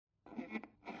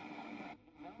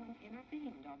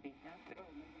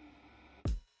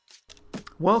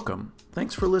Welcome.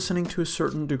 Thanks for listening to A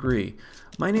Certain Degree.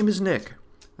 My name is Nick.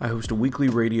 I host a weekly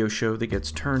radio show that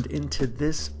gets turned into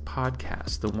this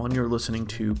podcast, the one you're listening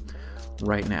to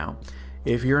right now.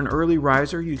 If you're an early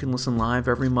riser, you can listen live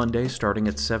every Monday starting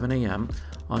at 7 a.m.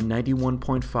 on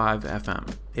 91.5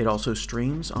 FM. It also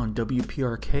streams on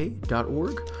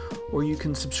WPRK.org, or you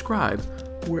can subscribe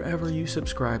wherever you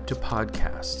subscribe to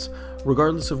podcasts.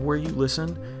 Regardless of where you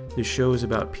listen, this show is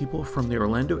about people from the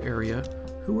Orlando area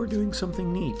who are doing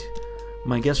something neat.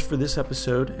 My guest for this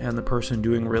episode, and the person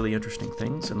doing really interesting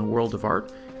things in the world of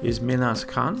art, is Mehnaz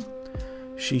Khan.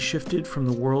 She shifted from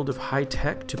the world of high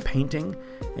tech to painting,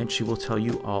 and she will tell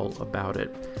you all about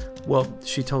it. Well,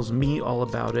 she tells me all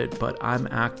about it, but I'm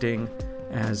acting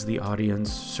as the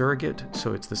audience surrogate,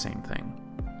 so it's the same thing.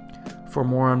 For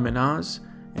more on Mehnaz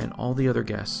and all the other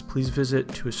guests, please visit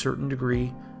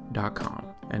toacertaindegree.com.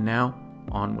 And now,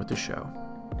 on with the show.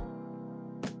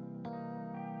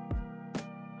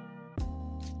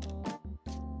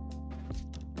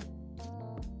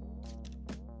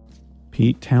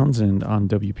 Pete Townsend on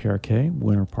WPRK,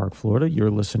 Winter Park, Florida.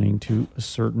 You're listening to A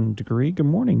Certain Degree. Good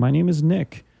morning. My name is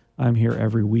Nick. I'm here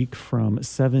every week from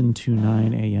 7 to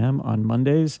 9 a.m. on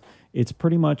Mondays. It's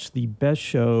pretty much the best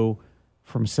show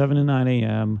from 7 to 9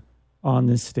 a.m. on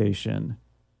this station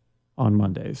on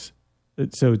Mondays.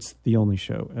 So it's the only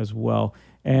show as well.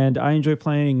 And I enjoy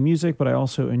playing music, but I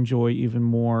also enjoy even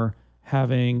more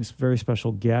having very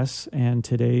special guests, and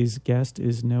today's guest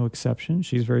is no exception.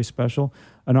 She's very special.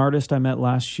 An artist I met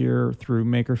last year through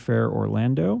Maker Faire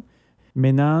Orlando,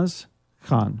 Mehnaz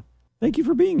Khan. Thank you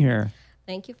for being here.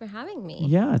 Thank you for having me.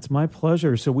 Yeah, it's my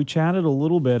pleasure. So we chatted a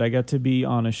little bit. I got to be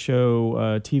on a show,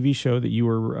 a TV show that you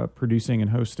were producing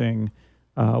and hosting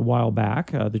a while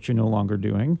back that you're no longer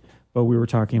doing. But we were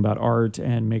talking about art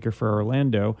and Maker Faire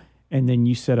Orlando. And then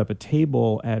you set up a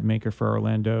table at Maker Faire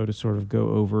Orlando to sort of go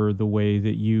over the way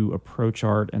that you approach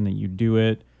art and that you do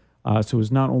it. So it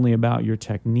was not only about your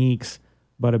techniques,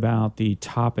 but about the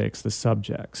topics, the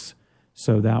subjects.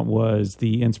 So that was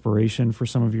the inspiration for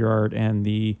some of your art and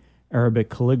the Arabic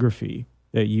calligraphy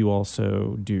that you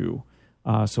also do.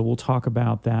 So we'll talk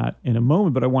about that in a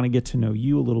moment, but I want to get to know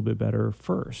you a little bit better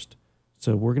first.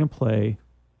 So we're going to play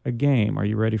a game. Are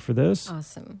you ready for this?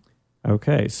 Awesome.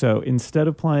 Okay, so instead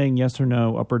of playing yes or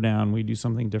no, up or down, we do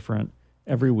something different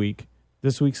every week.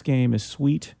 This week's game is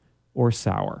sweet or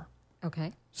sour.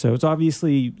 Okay. So it's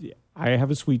obviously, I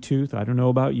have a sweet tooth. I don't know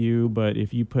about you, but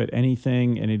if you put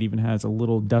anything and it even has a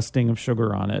little dusting of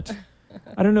sugar on it,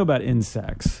 I don't know about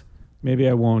insects. Maybe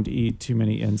I won't eat too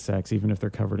many insects, even if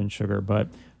they're covered in sugar, but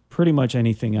pretty much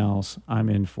anything else I'm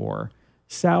in for.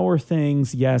 Sour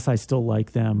things, yes, I still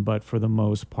like them, but for the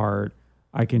most part,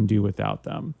 I can do without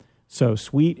them. So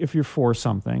sweet if you're for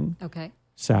something. Okay.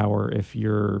 Sour if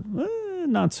you're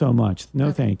not so much. No,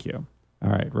 okay. Thank you. All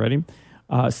right, ready?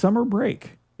 Summer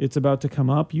break. It's about to come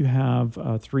up. You have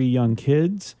 3 young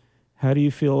kids. How do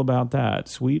you feel about that?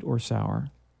 Sweet or sour?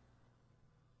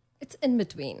 It's in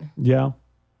between. Yeah?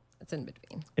 It's in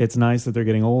between. It's nice that they're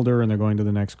getting older and they're going to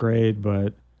the next grade,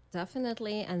 but...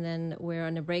 Definitely. And then we're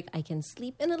on a break. I can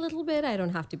sleep in a little bit. I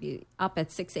don't have to be up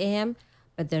at 6 a.m.,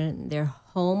 but they're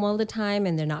home all the time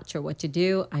and they're not sure what to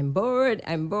do. I'm bored.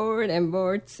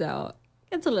 So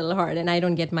it's a little hard. And I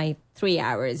don't get my 3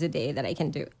 hours a day that I can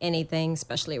do anything,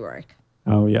 especially work.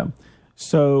 Oh, yeah.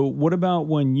 So what about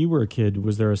when you were a kid?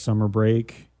 Was there a summer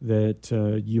break that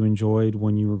you enjoyed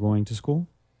when you were going to school?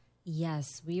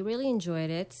 Yes, we really enjoyed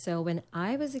it. So when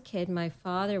I was a kid, my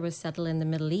father was settled in the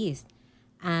Middle East.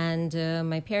 And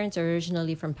my parents are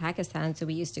originally from Pakistan, so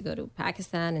we used to go to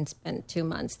Pakistan and spend 2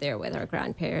 months there with our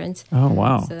grandparents. Oh,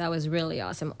 wow. So that was really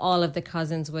awesome. All of the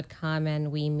cousins would come,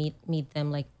 and we meet them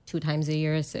like 2 times a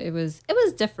year. So it was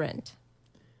different.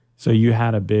 So you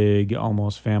had a big,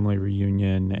 almost family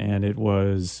reunion, and it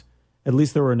was, at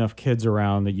least there were enough kids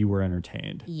around that you were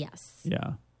entertained. Yes.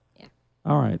 Yeah.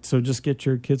 All right. So just get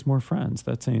your kids more friends.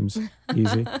 That seems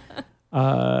easy.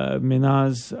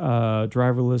 Mehnaz,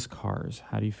 driverless cars.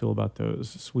 How do you feel about those?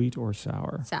 Sweet or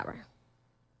sour? Sour.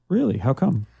 Really? How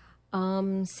come?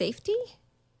 Safety.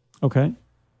 Okay.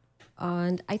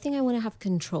 And I think I want to have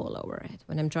control over it.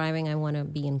 When I'm driving, I want to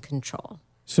be in control.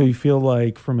 So you feel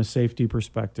like from a safety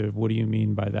perspective, what do you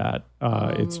mean by that?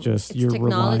 It's just you're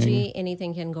technology. Relying...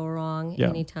 Anything can go wrong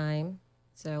anytime.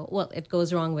 So, well, it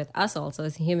goes wrong with us also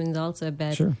as humans also,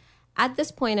 but sure. At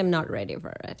this point, I'm not ready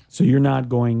for it. So you're not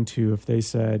going to, if they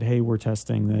said, hey, we're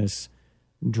testing this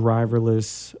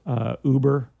driverless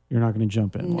Uber, you're not going to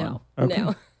jump in? No, okay.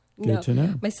 no. Good to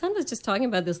know. My son was just talking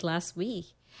about this last week,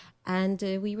 and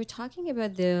we were talking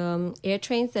about the air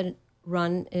trains that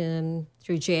run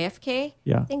through JFK.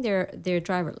 Yeah. I think they're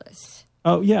driverless.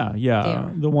 Oh, yeah.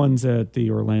 There. The ones at the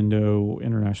Orlando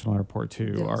International Airport,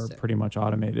 too, Those are are- pretty much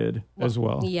automated as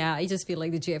well. Yeah, I just feel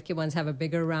like the JFK ones have a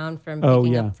bigger round from Oh,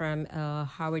 picking yeah. up from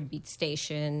Howard Beach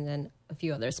Station and a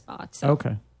few other spots. So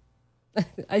Okay.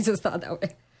 I just thought that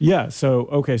way. Yeah.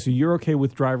 So you're okay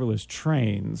with driverless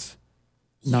trains,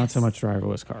 not so Yes. much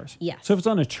driverless cars. Yes. So if it's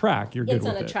on a track, you're good It's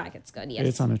with on it. a track. It's good. Yes.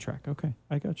 It's on a track. Okay.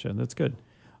 I gotcha. That's good.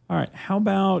 All right. How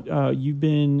about you've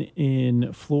been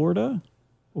in Florida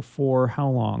for how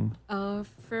long?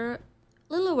 For a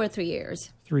little over 3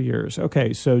 years. 3 years.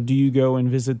 Okay. So do you go and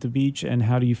visit the beach, and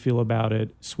how do you feel about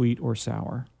it, sweet or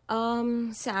sour?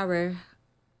 Sour.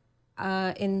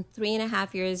 In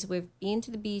 3.5 years, we've been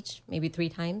to the beach maybe 3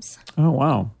 times. Oh,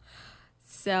 wow.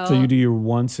 So you do your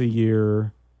once a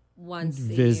year once a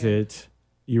year. visit.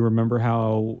 You remember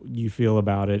how you feel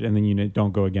about it, and then you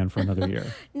don't go again for another year.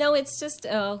 No, it's just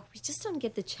we just don't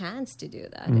get the chance to do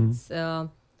that. Mm-hmm. It's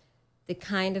the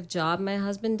kind of job my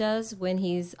husband does when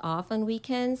he's off on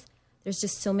weekends. There's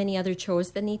just so many other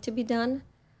chores that need to be done.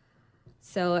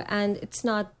 So, and it's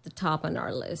not the top on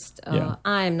our list. Yeah.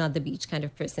 I'm not the beach kind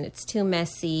of person. It's too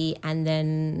messy, and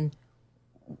then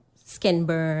skin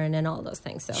burn and all those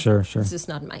things. So Sure. it's just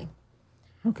not mine.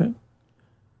 Okay.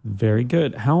 Very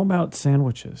good. How about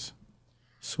sandwiches?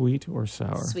 Sweet or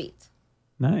sour? Sweet.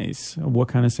 Nice. What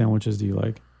kind of sandwiches do you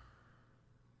like?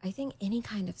 I think any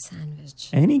kind of sandwich.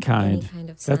 Any kind. Any kind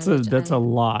of sandwich. That's a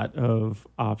lot of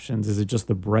options. Is it just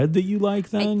the bread that you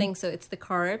like then? I think so. It's the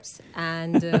carbs,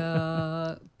 and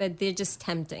but they're just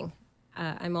tempting.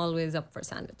 I'm always up for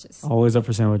sandwiches. Always up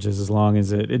for sandwiches as long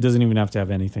as it doesn't even have to have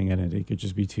anything in it. It could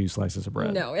just be 2 slices of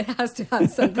bread. No, it has to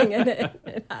have something in it.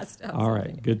 It has to have All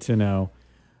something. right. Good to know.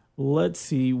 Let's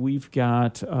see. We've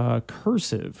got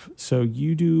cursive. So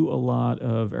you do a lot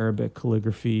of Arabic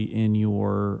calligraphy in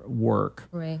your work.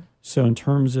 Right. So in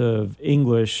terms of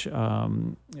English,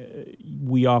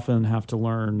 we often have to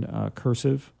learn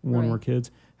cursive when Right. we're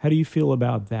kids. How do you feel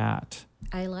about that?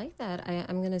 I like that.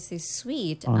 I'm going to say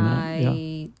sweet. On that,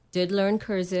 I did learn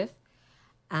cursive,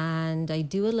 and I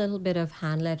do a little bit of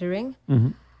hand lettering, Mm-hmm.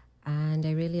 and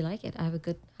I really like it. I have a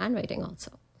good handwriting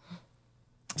also.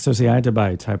 So see, I had to buy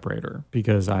a typewriter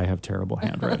because I have terrible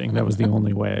handwriting. That was the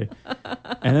only way.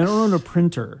 And I don't own a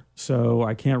printer, so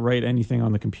I can't write anything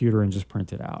on the computer and just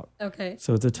print it out. Okay.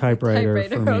 So it's a typewriter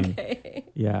for me. Okay.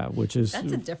 Yeah, which is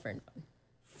That's a different one.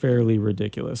 fairly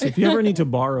ridiculous. If you ever need to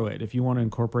borrow it, if you want to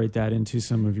incorporate that into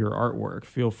some of your artwork,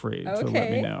 feel free to let me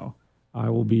Okay. know. I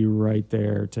will be right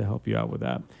there to help you out with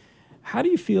that. How do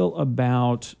you feel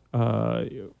about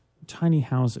tiny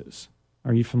houses?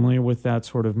 Are you familiar with that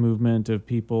sort of movement of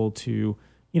people to,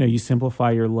 you simplify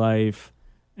your life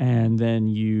and then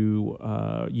you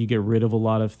get rid of a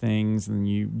lot of things and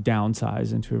you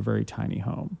downsize into a very tiny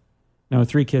home? Now, with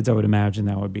 3 kids, I would imagine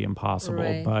that would be impossible,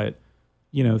 Right. but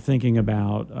thinking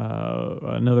about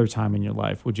another time in your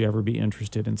life, would you ever be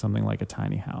interested in something like a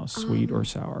tiny house, sweet or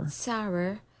sour?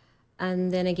 Sour.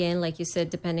 And then again, like you said,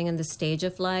 depending on the stage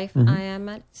of life Mm-hmm. I am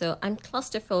at. So I'm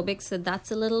claustrophobic, so that's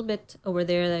a little bit over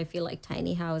there that I feel like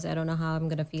tiny house. I don't know how I'm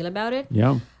going to feel about it.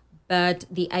 Yeah. But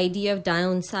the idea of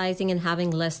downsizing and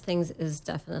having less things is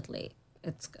definitely,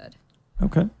 it's good.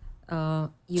 Okay.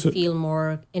 You So- feel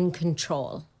more in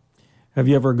control. Have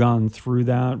you ever gone through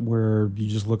that where you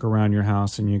just look around your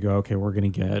house and you go, okay, we're going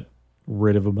to get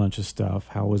rid of a bunch of stuff?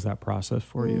 How was that process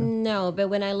for you? No, but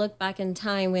when I look back in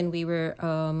time when we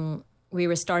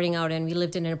were starting out and we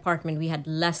lived in an apartment, we had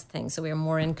less things, so we were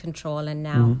more in control. And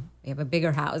now we have a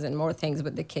bigger house and more things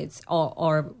with the kids,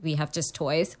 or we have just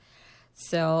toys.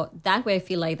 So that way, I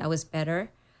feel like that was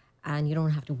better, and you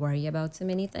don't have to worry about so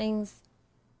many things.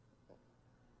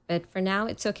 But for now,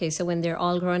 it's okay. So when they're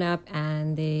all grown up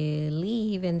and they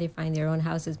leave and they find their own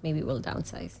houses, maybe we'll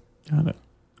downsize. Got it.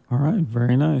 All right.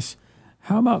 Very nice.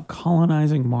 How about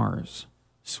colonizing Mars?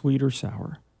 Sweet or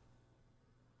sour?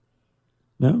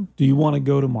 No? Do you want to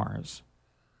go to Mars?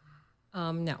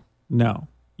 No. No.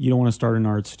 You don't want to start an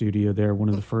art studio there, one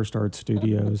of the first art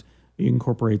studios. You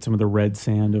incorporate some of the red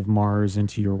sand of Mars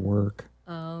into your work.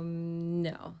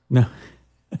 No. No.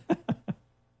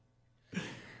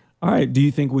 All right. Do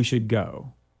you think we should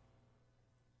go?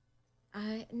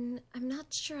 I'm not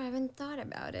sure. I haven't thought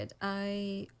about it.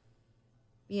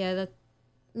 That's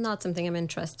not something I'm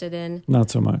interested in, Not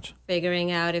so much.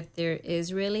 figuring out if there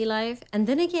is really life. And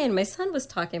then again, my son was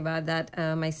talking about that,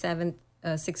 my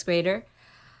sixth grader,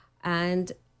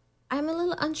 and I'm a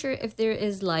little unsure if there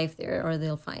is life there or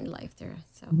they'll find life there.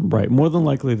 So Right. More than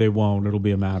likely they won't. It'll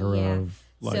be a matter yeah. of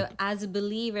like, So as a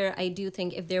believer, I do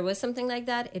think if there was something like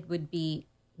that, it would be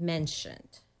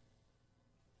mentioned.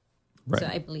 So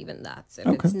I believe in that. So if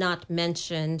Okay. it's not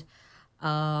mentioned,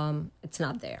 it's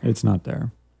not there. It's not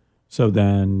there. So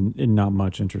then not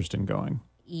much interest in going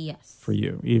Yes. for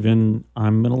you. Even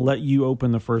I'm going to let you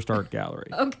open the first art gallery,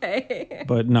 Okay.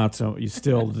 but not so. You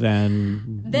still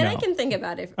then. Then no. I can think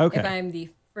about it Okay. if I'm the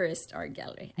first art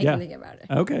gallery. I Yeah. can think about it.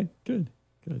 Okay, good.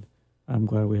 I'm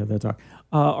glad we had that talk.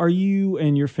 Are you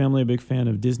and your family a big fan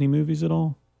of Disney movies at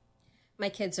all? My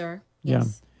kids are. Yeah.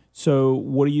 Yes. So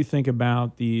what do you think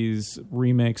about these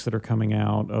remakes that are coming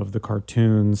out of the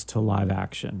cartoons to live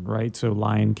action, right? So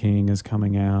Lion King is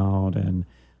coming out and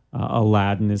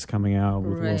Aladdin is coming out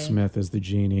with Will Right. Smith as the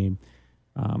genie.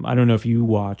 I don't know if you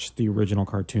watched the original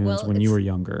cartoons Well, when you it's- were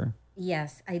younger.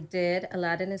 Yes, I did.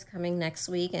 Aladdin is coming next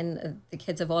week, and the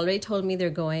kids have already told me they're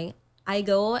going. I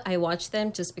watch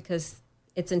them just because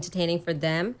it's entertaining for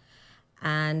them,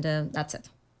 and that's it.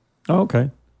 Oh,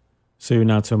 okay. So you're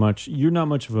not much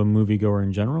of a moviegoer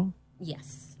in general?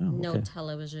 Yes. Oh, No okay.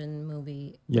 television,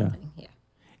 movie, Yeah. nothing.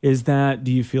 Yeah.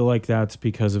 Do you feel like that's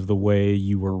because of the way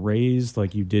you were raised?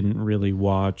 Like you didn't really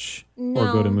watch or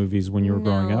go to No. movies when you were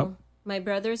growing up? My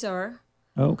brothers are.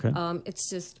 Oh, okay. It's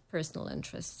just personal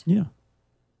interest. Yeah.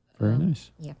 Very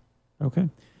nice. Yeah. Okay.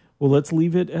 Well, let's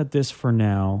leave it at this for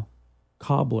now.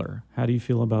 Cobbler. How do you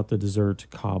feel about the dessert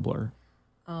cobbler?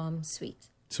 Sweet.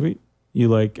 Sweet. You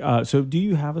like, so do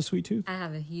you have a sweet tooth? I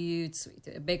have a huge sweet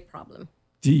tooth, a big problem.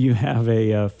 Do you have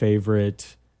a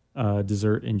favorite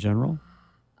dessert in general?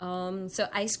 So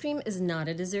ice cream is not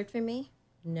a dessert for me.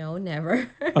 No, never.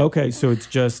 Okay, so it's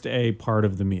just a part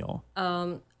of the meal.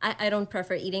 I don't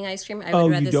prefer eating ice cream. I would Oh,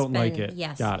 rather you don't spend, like it.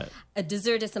 Yes. Got it. A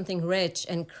dessert is something rich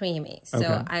and creamy. So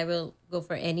Okay. I will go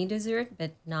for any dessert,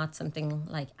 but not something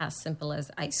like as simple as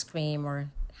ice cream,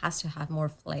 or it has to have more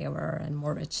flavor and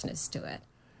more richness to it.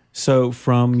 So,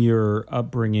 from your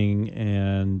upbringing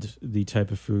and the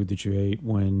type of food that you ate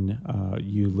when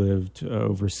you lived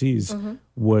overseas,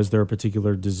 was there a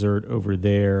particular dessert over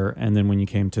there? And then when you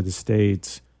came to the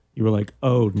States, you were like,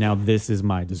 oh, now this is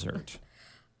my dessert.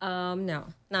 No,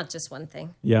 not just one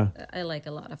thing. Yeah. I like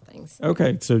a lot of things.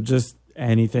 Okay. So, just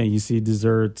anything you see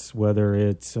desserts, whether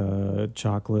it's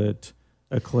chocolate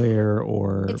eclair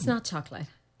or. It's not chocolate.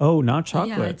 Oh, not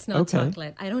chocolate. Yeah, it's not okay.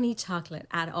 chocolate. I don't eat chocolate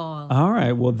at all. All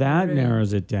right. Well, that Really?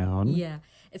 narrows it down. Yeah.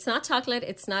 It's not chocolate.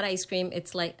 It's not ice cream.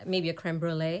 It's like maybe a creme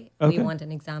brulee. Okay. We want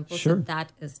an example. Sure. So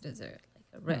that is dessert, like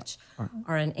a rich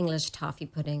or an English toffee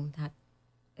pudding. That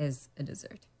is a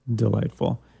dessert.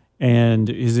 Delightful. And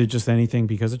is it just anything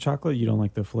because of chocolate? You don't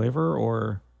like the flavor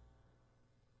or?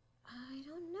 I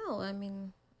don't know. I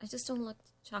mean, I just don't like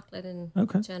chocolate in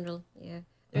Okay. general. Yeah.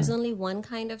 There's only one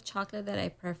kind of chocolate that I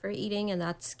prefer eating, and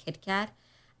that's Kit Kat.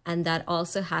 And that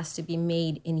also has to be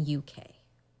made in UK.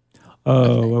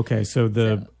 Oh, okay. So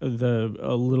the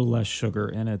a little less sugar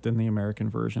in it than the American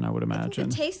version, I would imagine.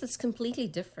 The taste is completely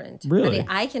different. Really?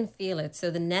 But I can feel it. So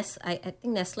I think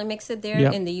Nestle makes it there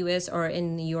Yeah. in the US or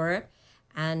in Europe.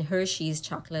 And Hershey's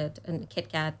chocolate and Kit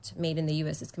Kat made in the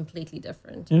US is completely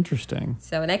different. Interesting.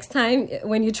 So next time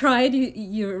when you try it,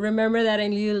 you remember that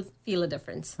and you'll feel a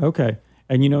difference. Okay.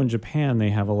 And in Japan, they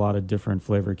have a lot of different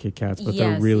flavored Kit Kats, but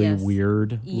they're Yes, really yes.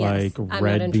 weird, Yes, like I'm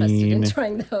red not interested bean. in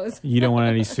trying those. You don't want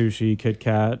any sushi Kit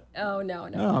Kat? Oh, no.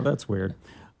 Oh, that's weird.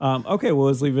 Okay, well,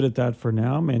 let's leave it at that for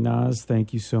now. Mehnaz,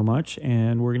 thank you so much.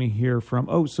 And we're going to hear from,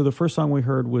 so the first song we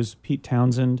heard was Pete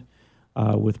Townsend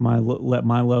with Let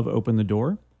My Love Open the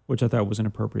Door, which I thought was an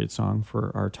appropriate song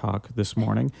for our talk this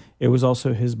morning. It was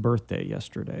also his birthday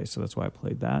yesterday, so that's why I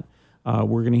played that.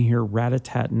 We're going to hear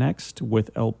Rat-a-Tat next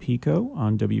with El Pico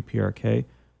on WPRK,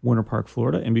 Winter Park,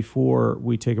 Florida. And before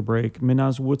we take a break,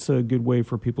 Mehnaz, what's a good way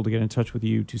for people to get in touch with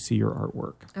you to see your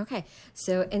artwork? Okay,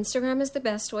 so Instagram is the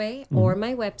best way, or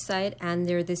my website, and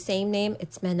they're the same name.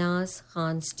 It's Mehnaz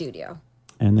Khan Studio.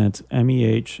 And that's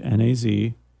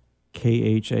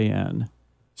MEHNAZKHAN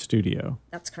Studio.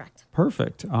 That's correct.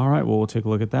 Perfect. All right. Well, we'll take a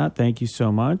look at that. Thank you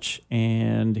so much.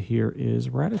 And here is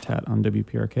Rat-a-Tat on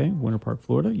WPRK, Winter Park,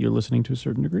 Florida. You're listening to A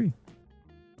Certain Degree.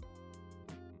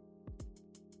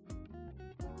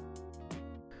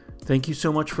 Thank you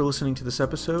so much for listening to this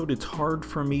episode. It's hard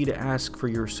for me to ask for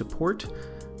your support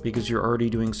because you're already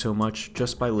doing so much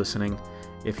just by listening.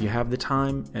 If you have the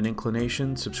time and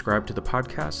inclination, subscribe to the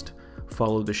podcast,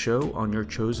 follow the show on your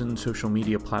chosen social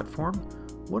media platform,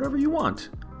 whatever you want.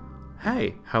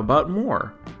 Hey, how about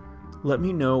more? Let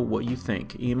me know what you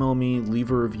think. Email me,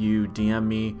 leave a review, DM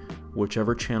me,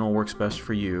 whichever channel works best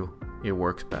for you. It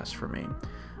works best for me.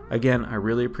 Again, I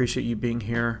really appreciate you being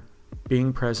here,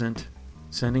 being present,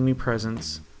 sending me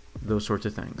presents, those sorts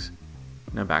of things.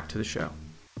 Now back to the show.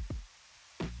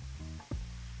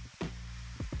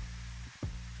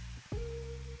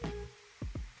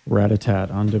 Rat-a-tat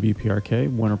on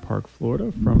WPRK, Winter Park, Florida,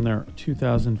 from their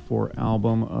 2004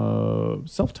 album,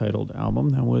 self-titled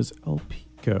album, that was El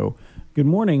Pico. Good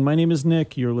morning, my name is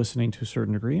Nick. You're listening to A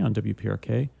Certain Degree on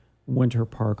WPRK, Winter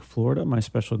Park, Florida. My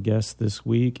special guest this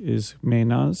week is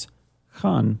Mehnaz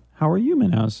Khan. How are you,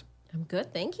 Mehnaz? I'm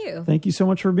good, thank you. Thank you so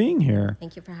much for being here.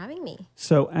 Thank you for having me.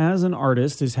 So as an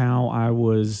artist is how I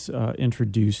was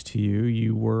introduced to you.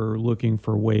 You were looking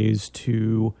for ways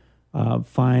to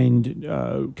find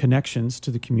connections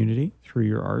to the community through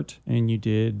your art. And you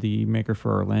did the Maker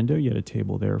for Orlando. You had a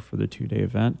table there for the 2-day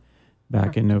event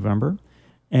back in November.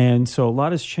 And so a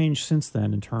lot has changed since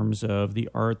then in terms of the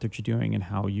art that you're doing and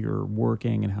how you're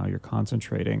working and how you're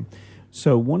concentrating.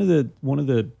 So one of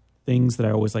the things that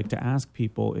I always like to ask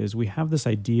people is we have this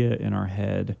idea in our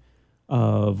head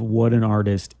of what an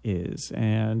artist is.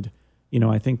 And, you know,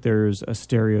 I think there's a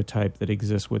stereotype that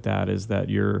exists with that, is that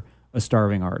you're a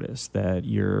starving artist, that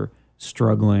you're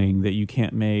struggling, that you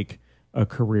can't make a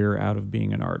career out of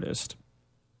being an artist.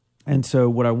 And so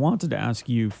what I wanted to ask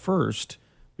you first,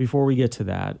 before we get to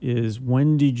that, is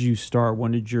when did you start?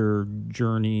 When did your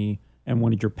journey and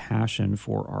when did your passion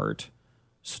for art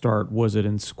start? Was it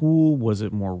in school? Was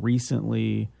it more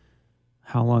recently?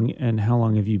 How long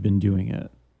have you been doing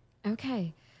it?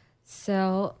 Okay.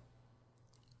 So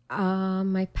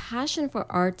my passion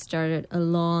for art started a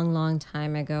long, long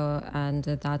time ago. And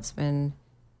that's when,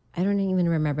 I don't even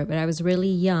remember, but I was really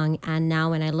young. And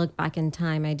now when I look back in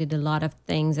time, I did a lot of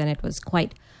things and it was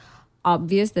quite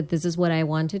obvious that this is what I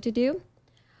wanted to do.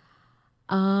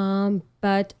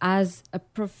 But as a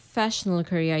professional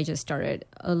career, I just started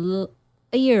a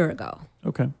year ago.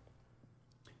 Okay.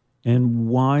 And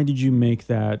why did you make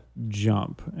that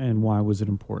jump and why was it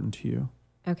important to you?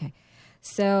 Okay.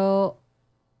 So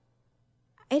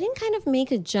I didn't kind of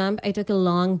make a jump. I took a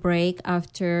long break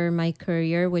after my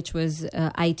career, which was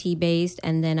IT based.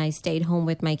 And then I stayed home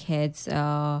with my kids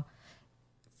for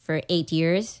 8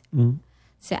 years. Mm-hmm.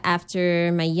 So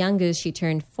after my youngest, she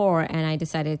turned 4, and I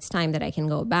decided it's time that I can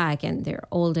go back, and they're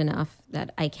old enough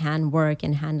that I can work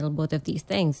and handle both of these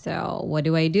things. So what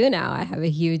do I do now? I have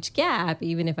a huge gap.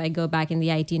 Even if I go back in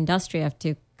the IT industry, I have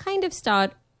to kind of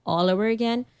start all over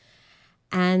again.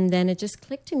 And then it just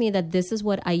clicked to me that this is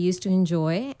what I used to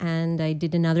enjoy, and I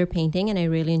did another painting, and I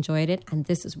really enjoyed it, and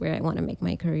this is where I want to make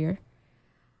my career.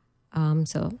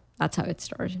 So that's how it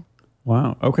started.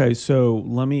 Wow. Okay, so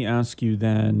let me ask you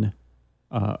then,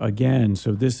 again,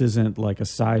 so this isn't like a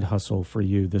side hustle for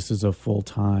you. This is a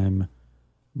full-time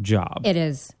job. It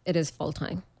is. It is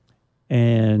full-time.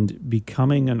 And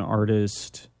becoming an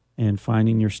artist and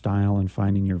finding your style and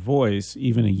finding your voice,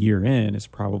 even a year in, is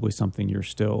probably something you're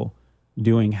still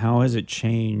doing. How has it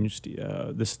changed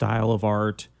the style of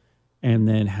art and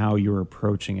then how you're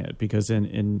approaching it? Because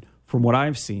from what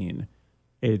I've seen,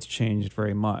 it's changed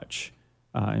very much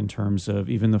in terms of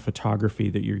even the photography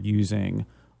that you're using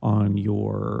on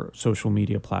your social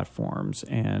media platforms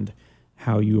and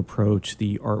how you approach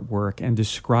the artwork and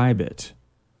describe it,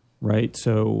 right?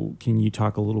 So can you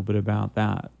talk a little bit about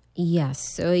that? Yes.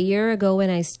 So a year ago when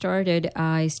I started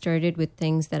with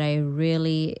things that I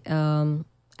really,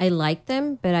 I liked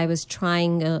them, but I was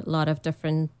trying a lot of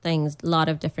different things, a lot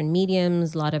of different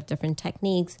mediums, a lot of different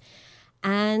techniques,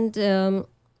 and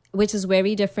which is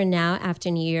very different now. After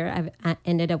a year, I've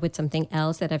ended up with something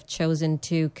else that I've chosen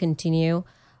to continue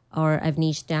or I've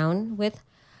niched down with.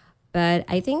 But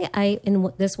I think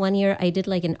in this 1 year, I did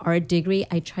like an art degree.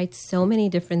 I tried so many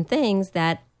different things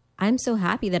that I'm so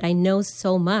happy that I know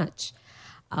so much.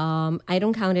 I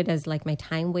don't count it as like my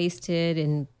time wasted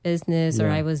in business or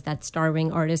I was that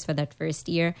starving artist for that first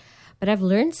year. But I've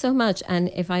learned so much. And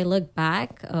if I look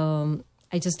back,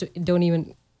 I just don't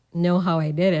even know how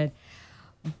I did it.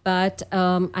 But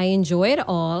I enjoy it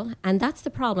all. And that's the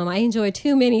problem. I enjoy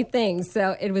too many things.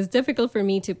 So it was difficult for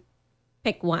me to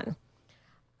pick one.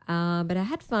 But I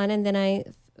had fun. And then I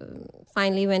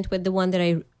finally went with the one that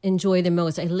I enjoy the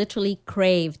most. I literally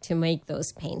craved to make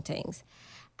those paintings.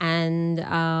 And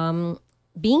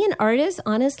being an artist,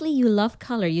 honestly, you love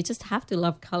color. You just have to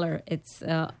love color. It's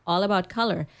all about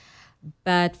color.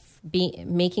 But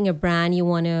making a brand, you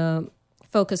want to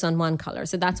focus on one color.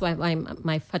 So that's why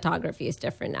my photography is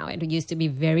different now. It used to be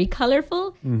very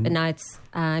colorful, but now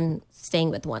I'm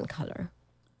staying with one color.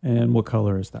 And what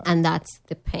color is that? And that's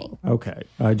the pink. Okay.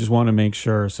 I just want to make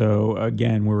sure. So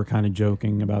again, we were kind of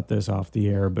joking about this off the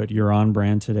air, but you're on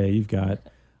brand today. You've got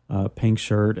a pink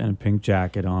shirt and a pink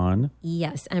jacket on.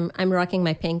 Yes, I'm rocking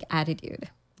my pink attitude.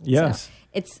 Yes. So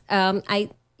it's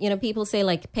people say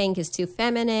like pink is too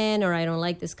feminine or I don't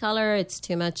like this color. It's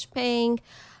too much pink.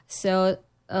 So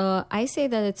I say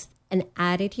that it's an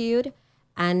attitude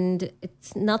And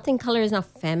color is not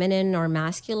feminine or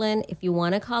masculine. If you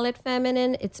want to call it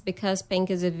feminine, it's because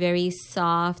pink is a very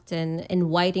soft and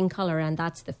white in color, and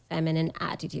that's the feminine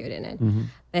attitude in it.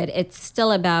 But it's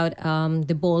still about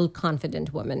the bold,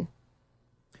 confident woman.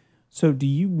 So do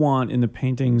you want, in the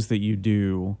paintings that you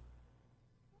do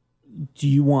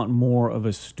you want more of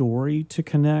a story to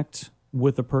connect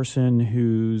with the person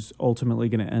who's ultimately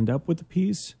going to end up with the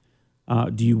piece?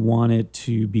 Do you want it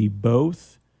to be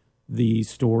both the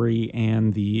story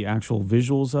and the actual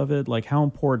visuals of it? Like, how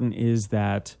important is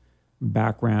that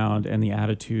background and the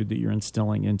attitude that you're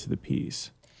instilling into the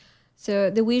piece? So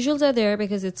the visuals are there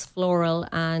because it's floral,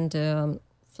 and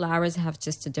flowers have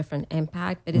just a different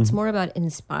impact, but it's more about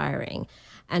inspiring,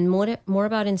 and more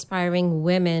about inspiring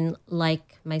women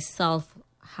like myself,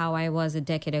 how I was a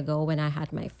decade ago when I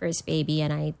had my first baby,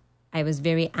 and I was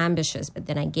very ambitious, but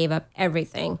then I gave up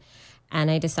everything. And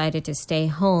I decided to stay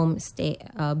home,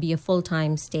 be a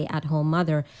full-time stay-at-home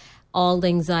mother. All the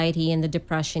anxiety and the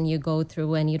depression you go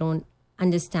through, and you don't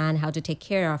understand how to take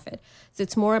care of it. So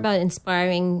it's more about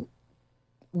inspiring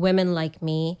women like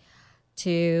me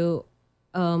to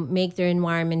make their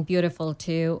environment beautiful.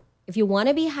 If you want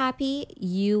to be happy,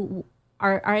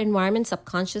 our environment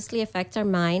subconsciously affects our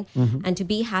mind. And to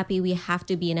be happy, we have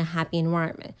to be in a happy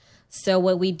environment. So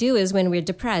what we do is when we're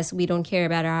depressed, we don't care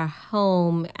about our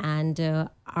home and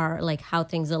our how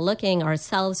things are looking,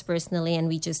 ourselves personally, and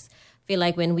we just feel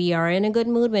like when we are in a good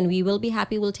mood, when we will be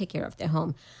happy, we'll take care of the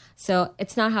home. So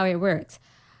it's not how it works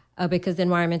because the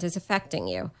environment is affecting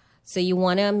you. So you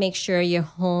want to make sure your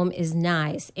home is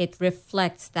nice. It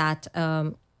reflects that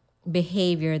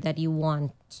behavior that you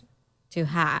want to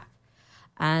have.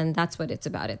 And that's what it's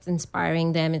about. It's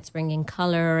inspiring them. It's bringing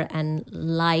color and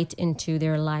light into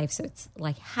their life. So it's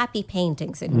like happy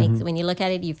paintings. It makes, when you look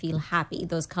at it, you feel happy.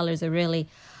 Those colors are really,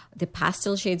 the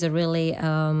pastel shades are really,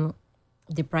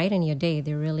 they brighten your day.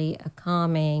 They're really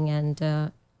calming, and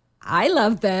I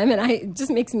love them. And it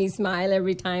just makes me smile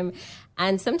every time.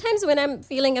 And sometimes when I'm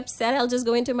feeling upset, I'll just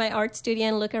go into my art studio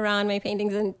and look around my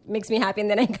paintings, and it makes me happy. And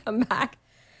then I come back.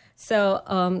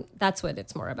 So that's what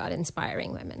it's more about,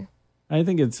 inspiring women. I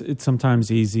think it's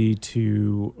sometimes easy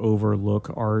to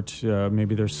overlook art.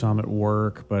 Maybe there's some at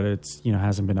work, but it's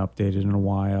hasn't been updated in a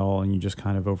while, and you just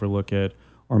kind of overlook it.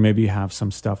 Or maybe you have some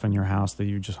stuff in your house that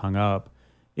you just hung up.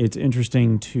 It's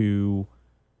interesting to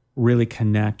really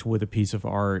connect with a piece of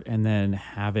art and then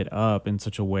have it up in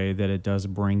such a way that it does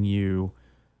bring you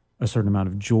a certain amount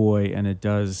of joy, and it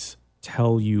does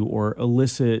tell you or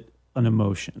elicit an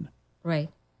emotion. Right.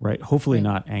 Hopefully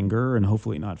not anger, and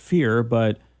hopefully not fear,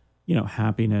 but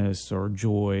happiness or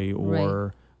joy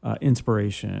or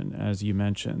inspiration, as you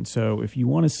mentioned. So if you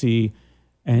want to see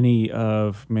any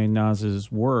of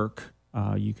Mehnaz's work,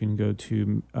 you can go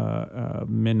to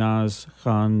Mehnaz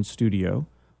Khan Studio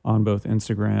on both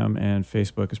Instagram and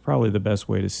Facebook is probably the best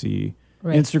way to see.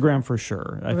 Instagram for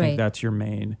sure. I think that's your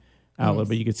main outlet,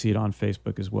 but you can see it on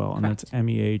Facebook as well. And that's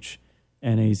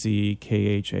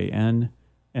MEHNAZKHAN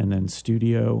and then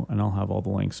Studio, and I'll have all the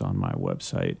links on my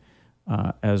website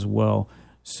as well.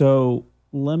 So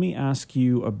let me ask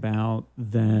you about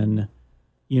then,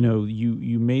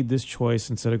 you made this choice.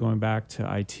 Instead of going back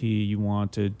to IT, you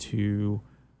wanted to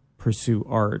pursue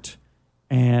art,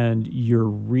 and you're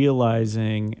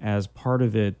realizing as part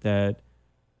of it that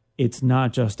it's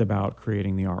not just about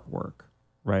creating the artwork,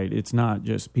 right? It's not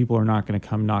just, people are not going to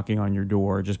come knocking on your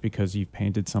door just because you've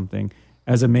painted something.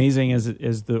 As amazing as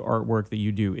the artwork that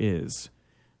you do is,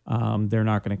 they're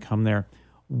not going to come there.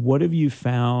 What have you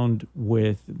found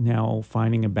with now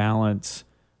finding a balance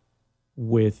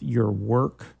with your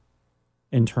work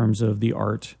in terms of the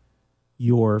art,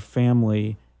 your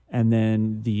family, and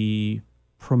then the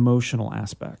promotional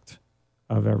aspect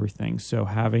of everything? So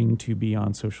having to be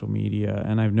on social media,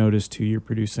 and I've noticed too, you're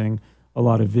producing a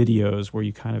lot of videos where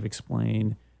you kind of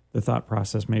explain the thought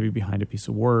process maybe behind a piece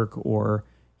of work, or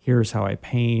here's how I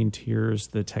paint, here's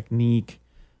the technique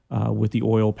with the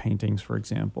oil paintings, for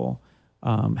example.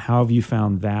 How have you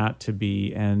found that to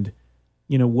be? And,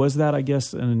 was that, I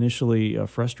guess, initially a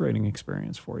frustrating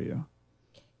experience for you?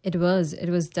 It was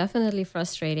definitely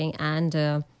frustrating.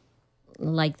 And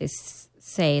like they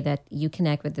say, that you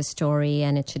connect with the story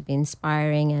and it should be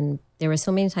inspiring. And there were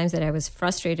so many times that I was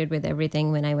frustrated with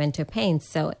everything when I went to paint.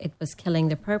 So it was killing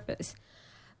the purpose.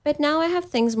 But now I have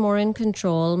things more in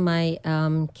control. My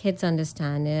kids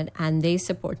understand it, and they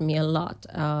support me a lot.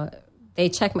 They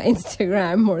check my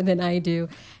Instagram more than I do.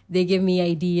 They give me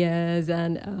ideas,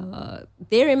 and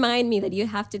they remind me that you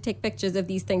have to take pictures of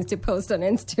these things to post on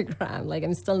Instagram. Like,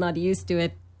 I'm still not used to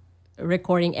it,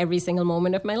 recording every single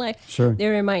moment of my life. Sure. They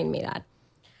remind me that.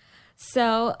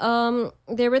 So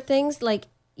there were things like,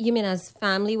 you mean as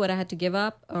family, what I had to give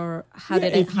up, or how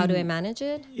do I manage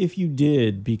it? If you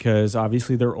did, because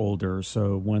obviously they're older,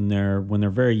 so when they're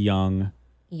very young,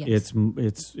 Yes.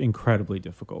 it's incredibly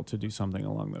difficult to do something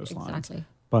along those lines. Exactly.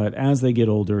 But as they get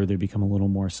older, they become a little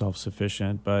more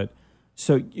self-sufficient. But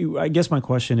so I guess my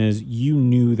question is, you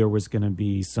knew there was going to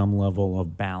be some level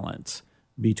of balance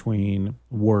between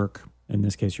work, in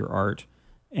this case your art,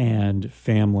 and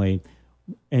family.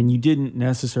 And you didn't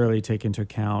necessarily take into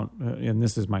account, and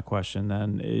this is my question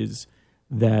then, is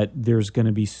that there's going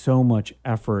to be so much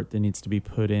effort that needs to be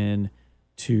put in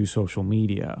to social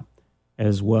media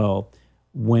as well.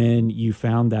 When you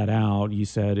found that out, you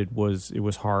said it was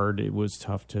hard, it was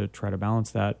tough to try to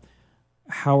balance that.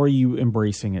 How are you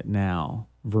embracing it now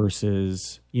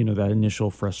versus, that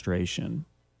initial frustration?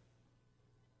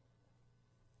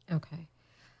 Okay.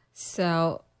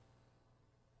 So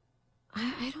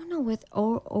I don't know, with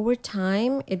over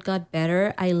time it got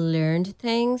better. I learned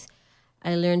things.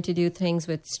 I learned to do things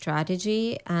with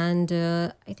strategy, and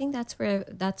I think that's where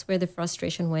the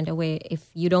frustration went away. If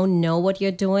you don't know what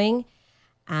you're doing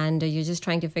and you're just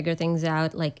trying to figure things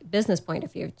out, like business point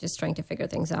of view, just trying to figure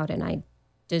things out, and I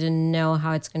didn't know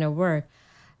how it's going to work,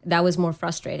 that was more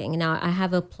frustrating. Now I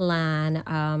have a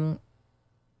plan,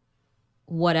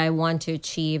 what I want to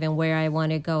achieve and where I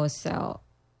want to go, so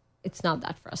it's not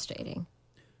that frustrating.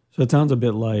 So it sounds a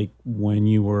bit like when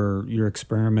you're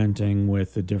experimenting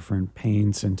with the different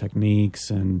paints and techniques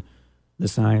and the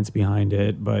science behind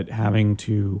it, but having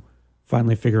to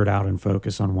finally figure it out and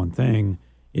focus on one thing.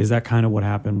 Is that kind of what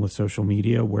happened with social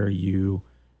media, where you,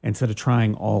 instead of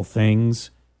trying all things,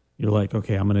 you're like,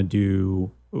 okay, I'm going to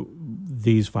do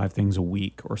these 5 things a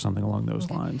week or something along those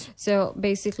lines? So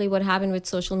basically what happened with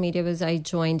social media was I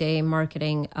joined a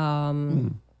marketing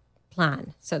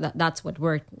plan. So that's what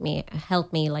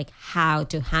helped me like how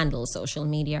to handle social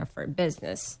media for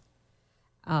business.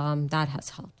 That has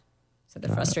helped. So the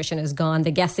frustration is gone.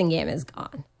 The guessing game is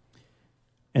gone.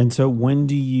 And so when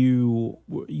do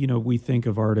we think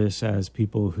of artists as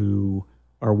people who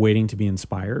are waiting to be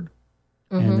inspired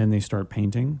and then they start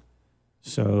painting.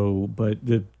 So, but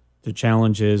the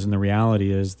challenge is, and the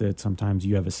reality is that sometimes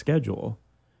you have a schedule.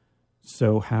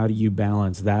 So how do you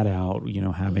balance that out?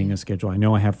 Having a schedule. I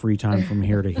know I have free time from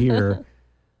here to here.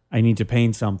 I need to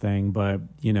paint something, but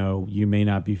you may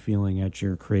not be feeling at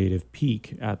your creative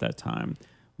peak at that time.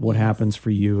 What happens for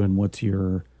you, and what's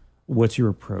your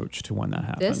approach to when that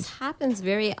happens? This happens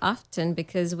very often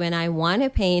because when I want to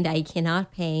paint, I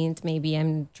cannot paint. Maybe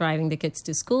I'm driving the kids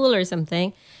to school or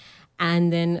something.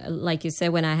 And then, like you said,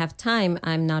 when I have time,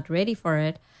 I'm not ready for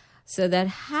it. So that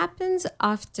happens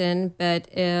often, but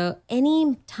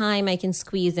any time I can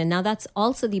squeeze in. Now, that's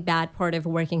also the bad part of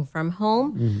working from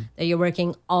home, that you're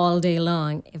working all day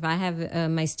long. If I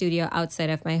have my studio outside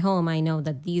of my home, I know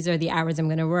that these are the hours I'm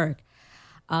going to work.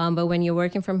 But when you're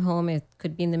working from home, it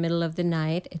could be in the middle of the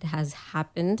night. It has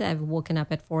happened. I've woken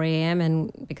up at 4 a.m.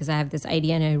 and because I have this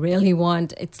idea and I really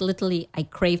it's literally, I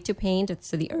crave to paint.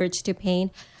 It's the urge to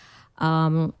paint.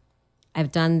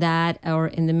 I've done that, or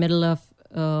in the middle of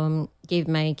gave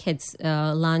my kids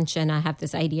lunch and I have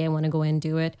this idea, I want to go and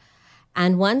do it.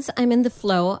 And once I'm in the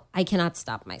flow, I cannot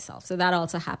stop myself. So that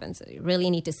also happens. You really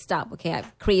need to stop. Okay,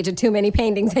 I've created too many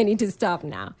paintings. I need to stop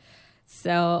now.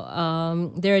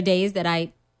 So there are days that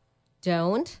I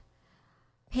don't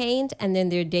paint, and then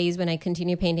there are days when I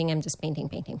continue painting. I'm just painting.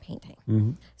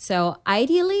 Mm-hmm. So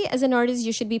ideally, as an artist,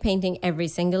 you should be painting every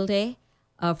single day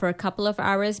for a couple of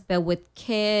hours. But with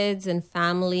kids and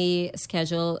family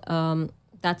schedule,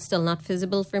 that's still not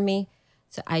feasible for me.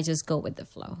 So I just go with the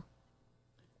flow.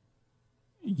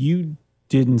 You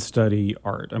didn't study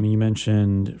art. I mean, you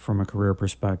mentioned from a career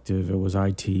perspective, it was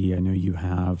IT. I know you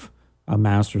have a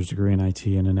master's degree in IT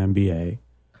and an MBA.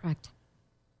 Correct.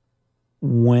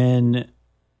 When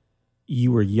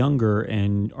you were younger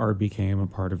and art became a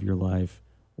part of your life,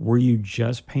 were you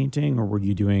just painting or were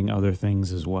you doing other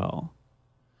things as well?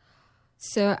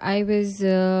 So I was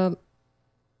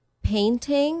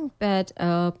painting, but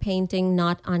painting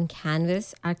not on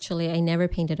canvas. Actually, I never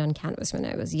painted on canvas when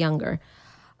I was younger.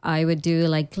 I would do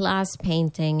like glass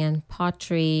painting and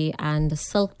pottery and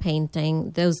silk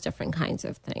painting, those different kinds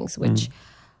of things, which,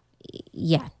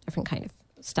 different kind of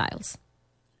styles.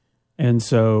 And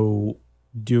so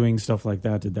doing stuff like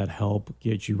that, did that help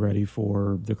get you ready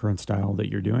for the current style that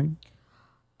you're doing?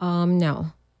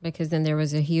 No, because then there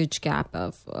was a huge gap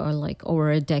of like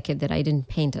over a decade that I didn't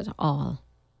paint at all.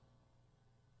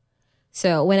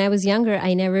 So when I was younger,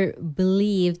 I never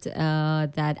believed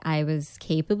that I was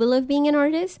capable of being an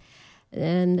artist.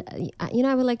 And,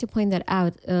 I would like to point that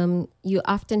out. You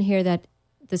often hear that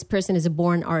this person is a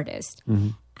born artist.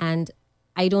 And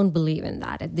I don't believe in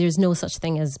that. There's no such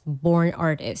thing as born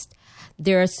artist.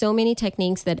 There are so many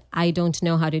techniques that I don't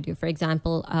know how to do. For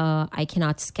example, I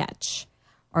cannot sketch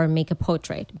or make a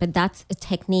portrait, but that's a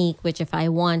technique which if I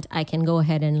want, I can go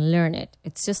ahead and learn it.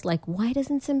 It's just like, why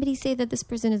doesn't somebody say that this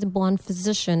person is a born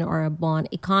physician or a born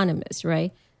economist,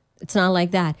 right? It's not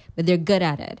like that, but they're good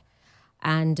at it.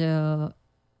 And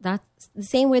that's the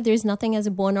same way. There's nothing as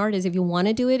a born artist. If you want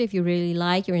to do it, if you really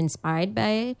like, you're inspired by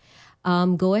it,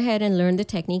 go ahead and learn the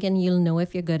technique and you'll know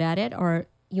if you're good at it or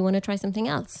you want to try something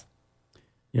else.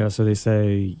 Yeah, so they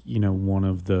say, one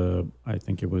of I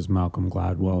think it was Malcolm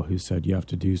Gladwell who said you have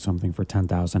to do something for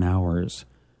 10,000 hours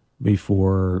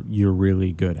before you're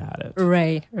really good at it.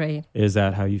 Right, right. Is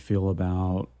that how you feel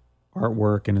about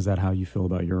artwork, and is that how you feel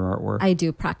about your artwork? I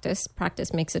do practice.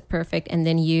 Practice makes it perfect, and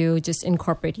then you just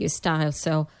incorporate your style.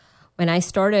 So when I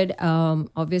started,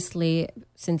 obviously,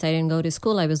 since I didn't go to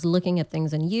school, I was looking at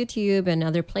things on YouTube and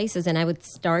other places, and I would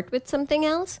start with something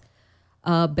else,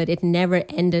 but it never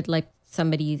ended like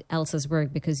somebody else's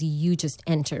work because you just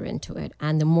enter into it.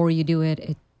 And the more you do it,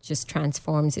 it just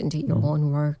transforms into your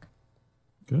own work.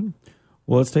 Good.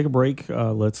 Well, let's take a break.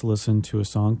 Let's listen to a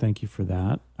song. Thank you for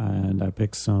that. And I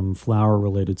picked some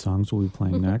flower-related songs we'll be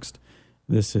playing next.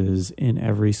 This is In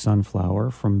Every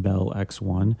Sunflower from Bell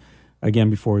X1. Again,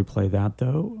 before we play that,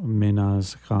 though,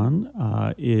 Mehnaz Khan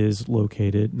is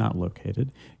not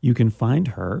located. You can find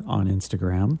her on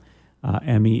Instagram,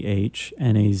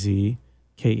 MEHNAZKHAN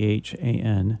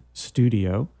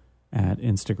Studio at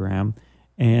Instagram.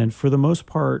 And for the most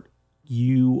part,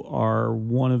 you are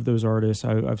one of those artists.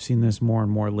 I've seen this more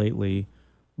and more lately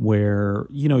where,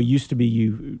 used to be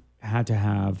you had to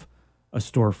have a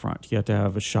storefront. You had to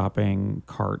have a shopping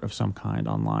cart of some kind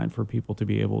online for people to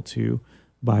be able to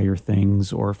buy your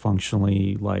things or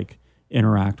functionally like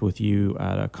interact with you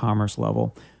at a commerce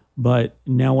level. But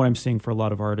now what I'm seeing for a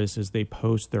lot of artists is they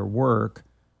post their work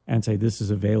and say, this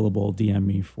is available, DM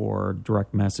me for,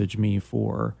 direct message me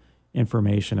for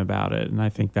information about it. And I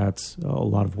think that's a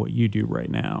lot of what you do right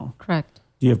now. Correct.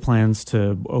 Do you have plans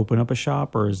to open up a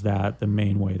shop, or is that the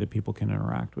main way that people can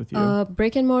interact with you?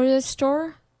 Brick and mortar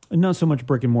store? Not so much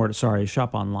brick and mortar, sorry,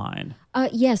 shop online.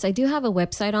 Yes, I do have a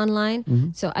website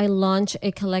online. So I launch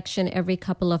a collection every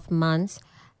couple of months.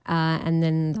 And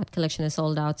then that collection is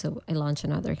sold out, so I launch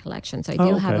another collection. So I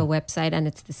do have a website, and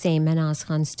it's the same, Mehnaz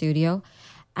Khan Studio.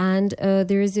 And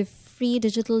there is a free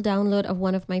digital download of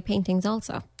one of my paintings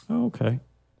also. Oh, okay.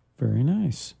 Very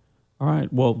nice. All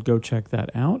right. Well, go check that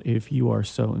out if you are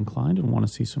so inclined and want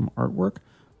to see some artwork.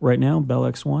 Right now, Bell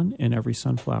X1 in Every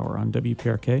Sunflower on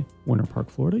WPRK, Winter Park,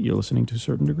 Florida. You're listening to A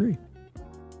Certain Degree.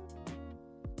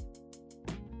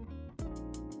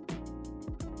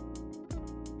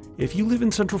 If you live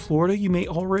in Central Florida, you may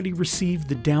already receive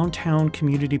the Downtown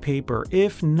Community Paper.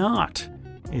 If not,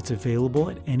 it's available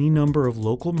at any number of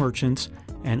local merchants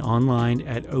and online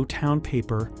at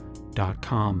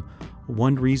otownpaper.com.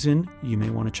 One reason you may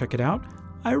want to check it out,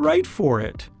 I write for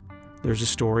it. There's a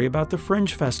story about the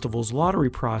Fringe Festival's lottery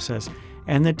process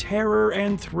and the terror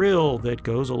and thrill that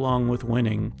goes along with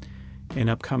winning. In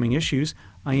upcoming issues,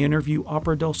 I interview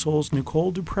Opera del Sol's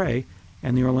Nicole Dupre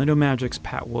and the Orlando Magic's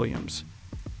Pat Williams.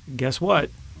 Guess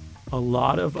what? A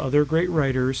lot of other great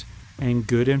writers and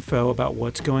good info about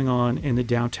what's going on in the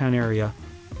downtown area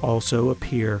also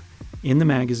appear in the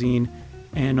magazine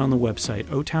and on the website,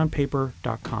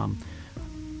 otownpaper.com.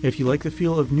 If you like the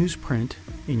feel of newsprint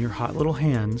in your hot little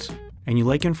hands, and you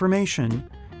like information,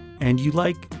 and you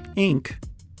like ink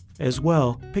as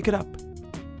well, pick it up.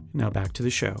 Now back to the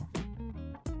show.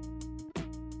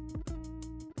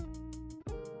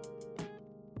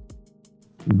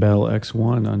 Bell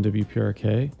X1 on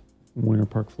WPRK, Winter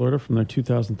Park, Florida, from their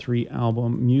 2003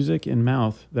 album Music in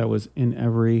Mouth. That was In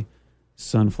Every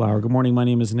Sunflower. Good morning, my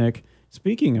name is Nick.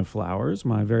 Speaking of flowers,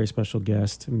 my very special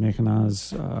guest,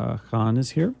 Mehnaz Khan,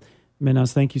 is here.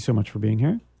 Mehnaz, thank you so much for being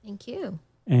here. Thank you.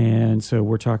 And so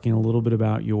we're talking a little bit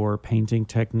about your painting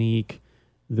technique,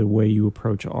 the way you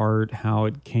approach art, how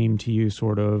it came to you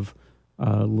sort of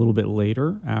a little bit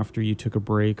later after you took a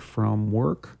break from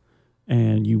work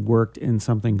and you worked in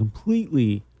something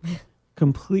completely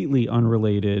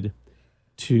unrelated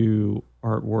to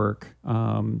artwork.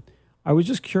 I was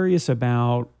just curious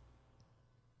about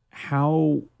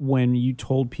how, when you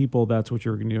told people that's what you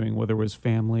were doing, whether it was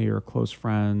family or close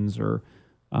friends or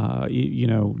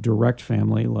direct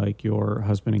family like your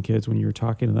husband and kids, when you were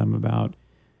talking to them about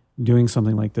doing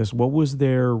something like this, what was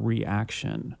their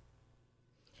reaction?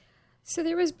 So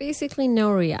there was basically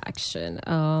no reaction.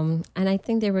 And I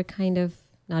think they were kind of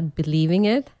not believing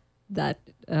it, that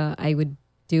I would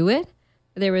do it.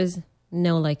 There was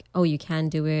no like, oh, you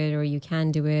can't do it, or you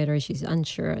can do it, or she's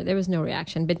unsure. There was no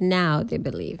reaction. But now they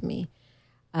believe me.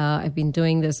 I've been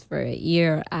doing this for a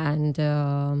year, and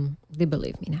they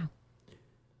believe me now.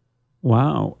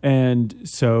 Wow. And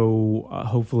so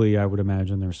hopefully I would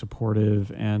imagine they're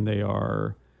supportive, and they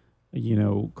are,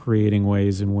 creating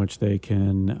ways in which they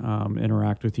can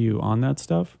interact with you on that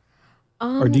stuff.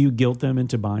 Or do you guilt them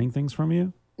into buying things from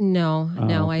you? No,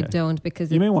 okay. I don't,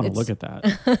 because you may want to look at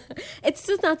that. It's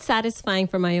just not satisfying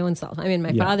for my own self. I mean,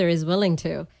 my father is willing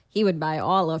to. He would buy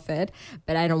all of it,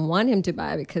 but I don't want him to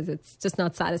buy because it's just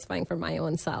not satisfying for my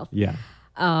own self. Yeah.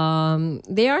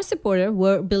 They are supportive.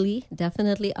 Verbally,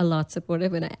 definitely a lot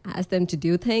supportive. When I ask them to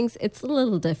do things, it's a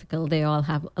little difficult. They all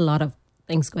have a lot of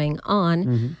things going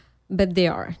on, but they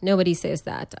are. Nobody says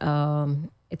that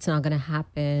it's not going to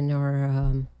happen,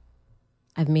 or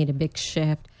I've made a big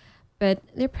shift. But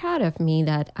they're proud of me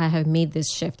that I have made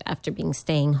this shift after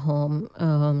staying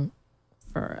home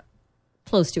for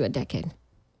close to a decade.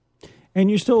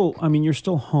 And you're still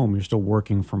home. You're still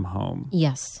working from home.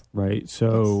 Yes. Right.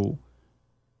 So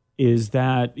is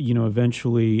that,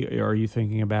 eventually, are you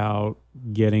thinking about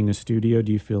getting a studio?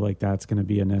 Do you feel like that's going to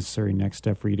be a necessary next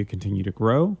step for you to continue to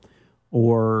grow?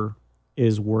 Or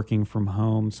is working from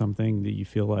home something that you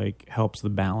feel like helps the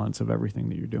balance of everything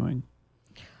that you're doing?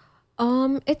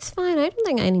 It's fine. I don't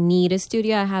think I need a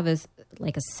studio. I have a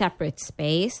separate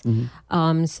space.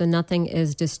 So nothing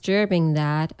is disturbing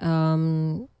that.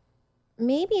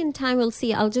 Maybe in time we'll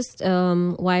see. I'll just,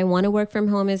 why I want to work from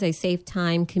home is I save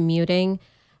time commuting,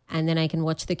 and then I can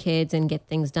watch the kids and get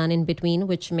things done in between,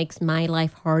 which makes my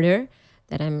life harder,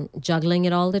 that I'm juggling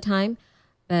it all the time.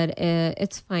 But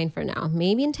it's fine for now.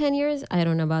 Maybe in 10 years, I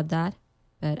don't know about that.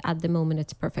 But at the moment,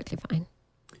 it's perfectly fine.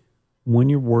 When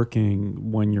you're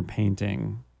working, when you're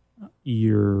painting,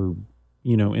 your,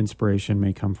 inspiration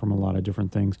may come from a lot of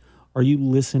different things. Are you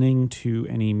listening to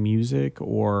any music,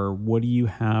 or what do you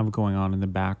have going on in the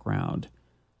background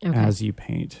as you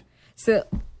paint? So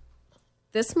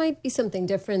this might be something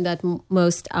different that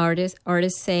most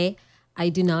artists say. I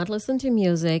do not listen to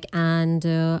music, and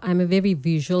I'm a very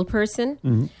visual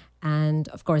person. And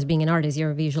of course, being an artist, you're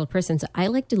a visual person. So I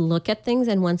like to look at things,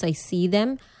 and once I see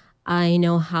them, I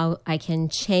know how I can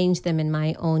change them in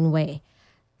my own way.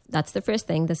 That's the first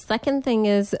thing. The second thing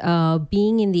is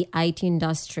being in the IT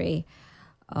industry,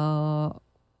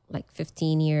 like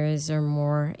 15 years or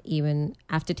more, even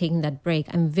after taking that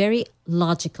break, I'm very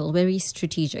logical, very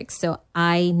strategic. So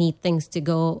I need things to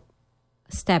go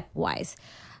stepwise.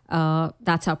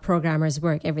 That's how programmers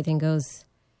work. Everything goes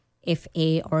if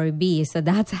A or B. So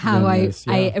that's how I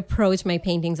approach my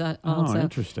paintings also. Oh,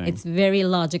 interesting. It's very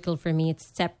logical for me.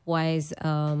 It's stepwise.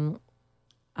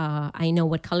 I know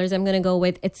what colors I'm going to go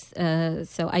with. It's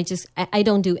so I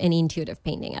don't do any intuitive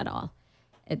painting at all.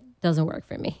 It doesn't work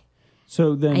for me.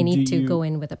 So then I need to go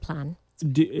in with a plan.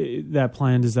 That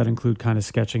plan, does that include kind of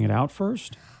sketching it out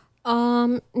first?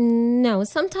 No,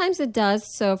 sometimes it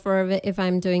does. So if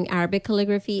I'm doing Arabic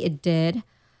calligraphy, it did.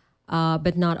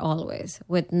 But not always,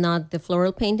 with not the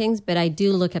floral paintings, but I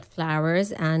do look at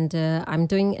flowers, and I'm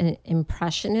doing an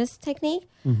impressionist technique.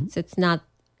 So it's not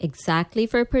exactly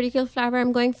for a particular flower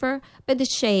I'm going for, but the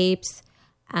shapes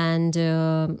and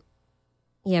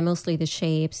mostly the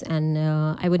shapes, and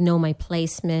I would know my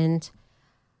placement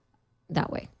that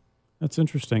way. That's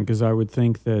interesting, because I would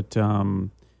think that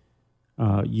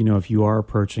if you are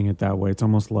approaching it that way, it's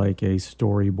almost like a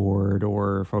storyboard,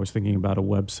 or if I was thinking about a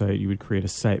website, you would create a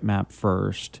sitemap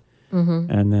first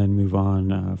and then move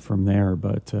on from there.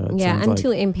 But I'm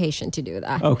too impatient to do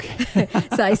that. Okay.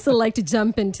 So I still like to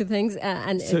jump into things.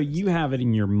 So you have it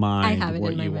in your mind. I have it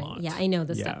what in my you mind. want. Yeah, I know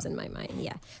the steps in my mind.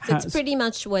 Yeah. So it's pretty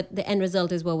much what the end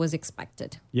result is, what was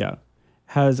expected. Yeah.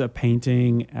 Has a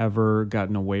painting ever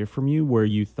gotten away from you where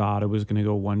you thought it was going to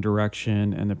go one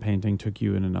direction and the painting took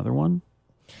you in another one?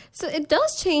 So it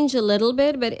does change a little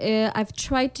bit, but I've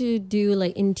tried to do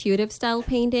like intuitive style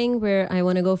painting where I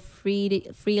want to go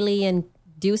freely and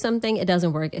do something. It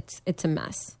doesn't work. It's a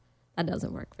mess. That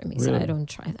doesn't work for me. Really? So I don't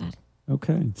try that.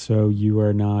 Okay. So you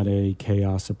are not a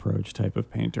chaos approach type of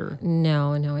painter.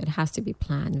 No. It has to be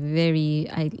planned.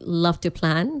 I love to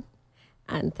plan,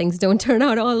 and things don't turn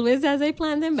out always as I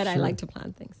plan them, but I like to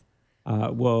plan things.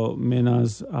 Well,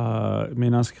 Mehnaz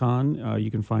Khan, you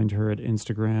can find her at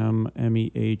Instagram,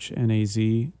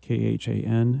 MEHNAZKHAN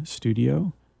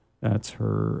Studio. That's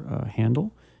her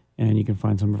handle, and you can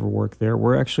find some of her work there.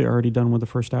 We're actually already done with the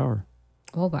first hour.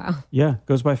 Oh, wow. Yeah,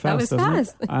 goes by fast, that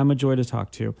was fast. It? I'm a joy to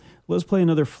talk to. Let's play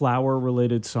another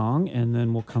flower-related song, and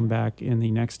then we'll come back in the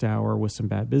next hour with some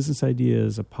bad business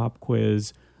ideas, a pop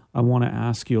quiz, I want to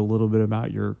ask you a little bit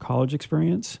about your college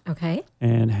experience. Okay.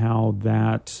 And how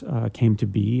that came to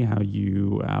be, how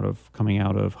you, coming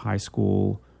out of high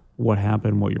school, what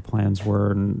happened, what your plans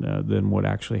were, and then what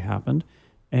actually happened.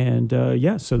 And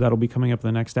so that'll be coming up in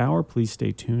the next hour. Please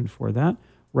stay tuned for that.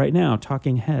 Right now,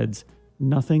 Talking Heads,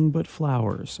 Nothing But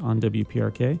Flowers on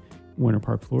WPRK, Winter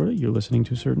Park, Florida. You're listening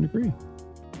to A Certain Degree.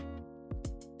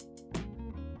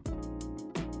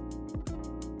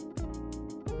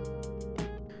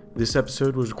 This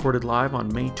episode was recorded live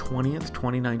on May 20th,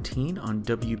 2019 on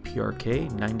WPRK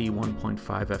 91.5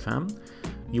 FM.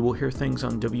 You will hear things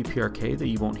on WPRK that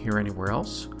you won't hear anywhere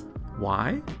else.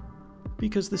 Why?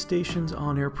 Because the station's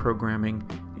on-air programming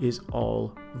is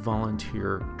all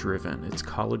volunteer-driven. It's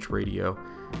college radio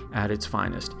at its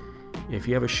finest. If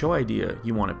you have a show idea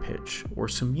you want to pitch or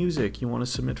some music you want to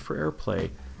submit for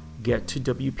airplay, get to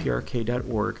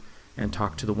WPRK.org and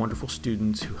talk to the wonderful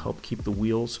students who help keep the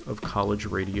wheels of college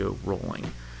radio rolling.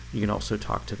 You can also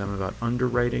talk to them about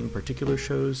underwriting particular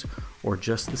shows or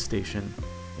just the station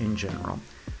in general.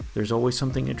 There's always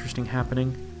something interesting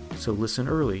happening, so listen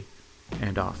early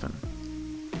and often.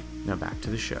 Now back to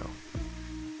the show.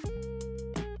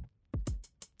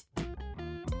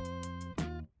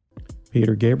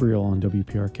 Peter Gabriel on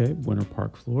WPRK, Winter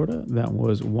Park, Florida. That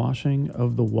was Washing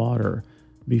of the Water.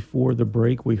 Before the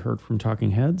break, we heard from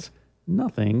Talking Heads,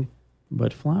 Nothing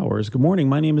But Flowers. Good morning.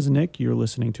 My name is Nick. You're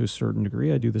listening to A Certain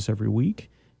Degree. I do this every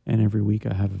week, and every week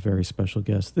I have a very special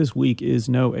guest. This week is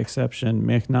no exception.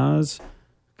 Mehnaz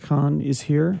Khan is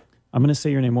here. I'm going to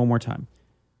say your name one more time.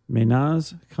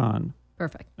 Mehnaz Khan.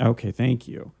 Perfect. Okay, thank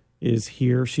you. Is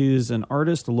here. She is an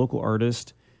artist, a local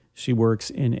artist. She works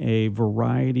in a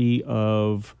variety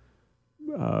of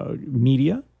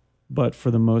media, but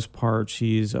for the most part,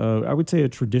 she's, I would say, a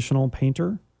traditional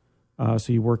painter.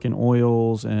 So you work in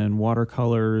oils and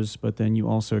watercolors, but then you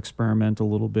also experiment a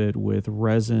little bit with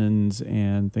resins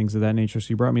and things of that nature.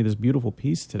 So you brought me this beautiful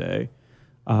piece today,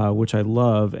 which I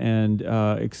love. And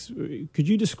could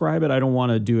you describe it? I don't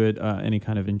want to do it any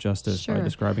kind of injustice by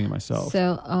describing it myself.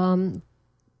 So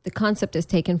the concept is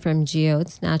taken from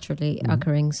geodes, naturally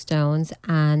occurring stones,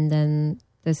 and then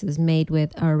this is made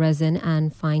with resin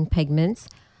and fine pigments,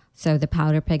 so the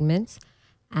powder pigments.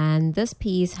 And this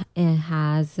piece, it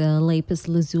has lapis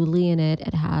lazuli in it.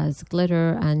 It has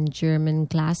glitter and German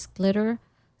glass glitter.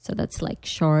 So that's like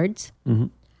shards.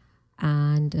 Mm-hmm.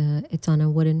 And it's on a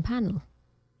wooden panel.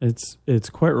 It's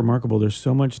quite remarkable. There's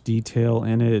so much detail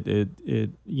in it. It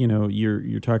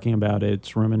you're talking about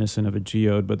it's reminiscent of a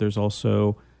geode, but there's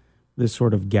also this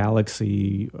sort of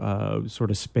galaxy,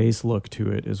 sort of space look to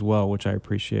it as well, which I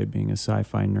appreciate being a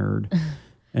sci-fi nerd.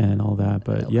 And all that,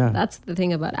 but yeah. That's the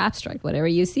thing about abstract, whatever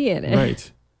you see in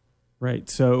it. Right.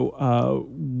 So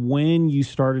when you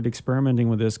started experimenting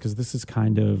with this, because this is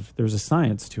there's a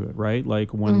science to it, right?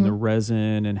 Like when the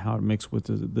resin and how it mixes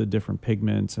with the different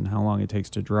pigments and how long it takes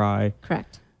to dry.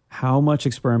 Correct. How much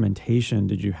experimentation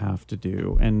did you have to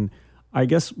do? And I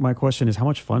guess my question is, how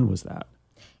much fun was that?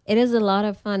 It is a lot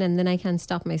of fun, and then I can't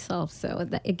stop myself. So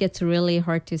it gets really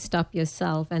hard to stop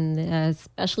yourself, and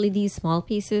especially these small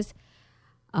pieces.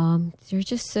 They're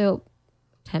just so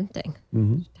tempting.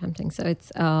 Tempting. So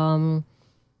it's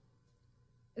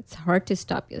hard to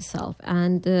stop yourself.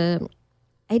 And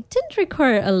I didn't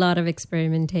require a lot of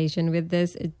experimentation with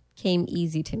this. It came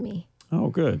easy to me. Oh,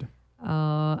 good.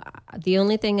 The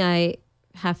only thing I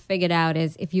have figured out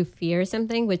is if you fear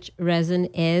something, which resin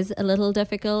is a little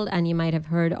difficult, and you might have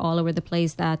heard all over the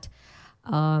place that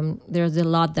there's a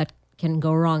lot that can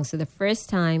go wrong. So the first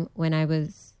time when I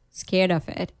was scared of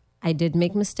it, I did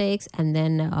make mistakes, and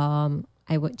then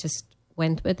I just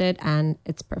went with it, and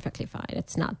it's perfectly fine.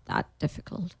 It's not that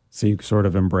difficult. So you sort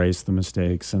of embraced the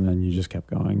mistakes, and then you just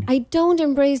kept going. I don't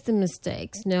embrace the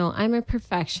mistakes. No, I'm a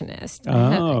perfectionist.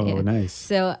 Oh, Nice.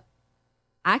 So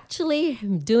actually,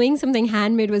 doing something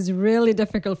handmade was really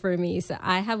difficult for me. So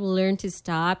I have learned to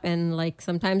stop, and like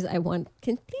sometimes I want,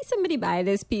 can please somebody buy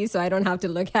this piece so I don't have to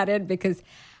look at it, because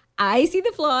I see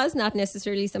the flaws, not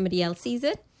necessarily somebody else sees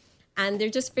it. And they're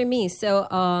just for me. So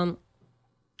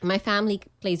my family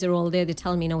plays a role there. They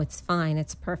tell me, no, it's fine.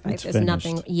 It's perfect. It's there's finished.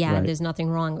 nothing. Yeah, Right. There's nothing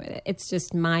wrong with it. It's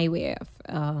just my way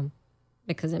of,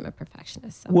 because I'm a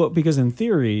perfectionist. So. Well, because in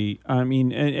theory, I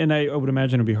mean, and I would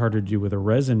imagine it'd be harder to do with a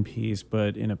resin piece,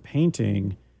 but in a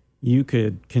painting, you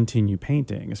could continue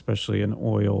painting, especially an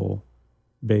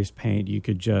oil-based paint. You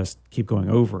could just keep going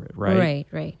over it, right?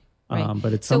 Right.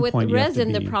 But at some point, with you have to resin,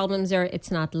 be... the problems are it's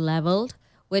not leveled,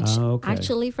 which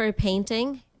actually for a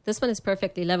painting, this one is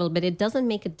perfectly level, but it doesn't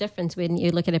make a difference when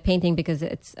you look at a painting because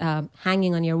it's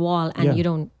hanging on your wall and you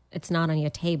don't. It's not on your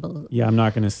table. Yeah, I'm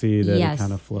not going to see that it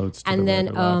kind of floats to and the then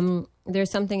right or left.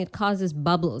 there's something, it causes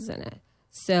bubbles in it.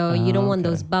 So you don't want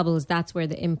those bubbles. That's where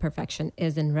the imperfection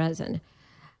is in resin.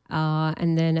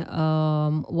 And then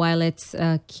while it's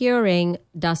curing,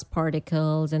 dust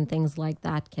particles and things like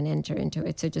that can enter into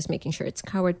it. So just making sure it's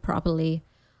covered properly.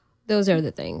 Those are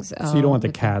the things. So you don't want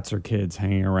the cats or kids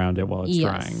hanging around it while it's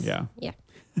drying. Yeah. Yeah.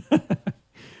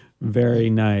 Very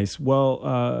nice. Well,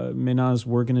 Mehnaz,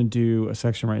 we're going to do a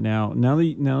section right now. Now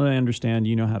that I understand,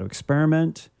 you know how to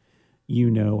experiment. You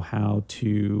know how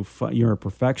to, you're a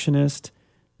perfectionist.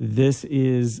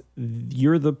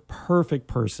 You're the perfect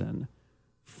person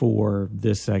for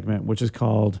this segment, which is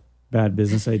called Bad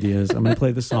Business Ideas. I'm going to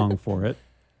play the song for it.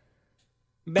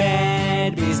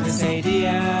 Bad business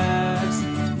ideas.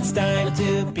 It's time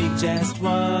to pick just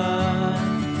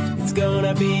one. It's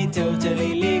gonna be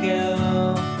totally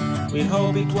legal. We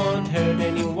hope it won't hurt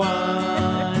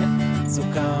anyone. So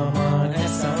come on, have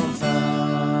some fun.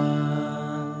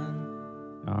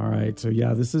 All right. So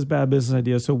yeah, this is Bad Business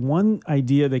Ideas. So one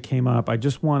idea that came up,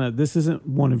 this isn't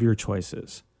one of your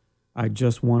choices. I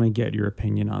just want to get your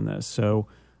opinion on this. So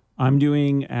I'm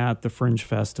doing at the Fringe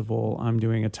Festival, I'm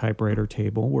doing a typewriter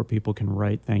table where people can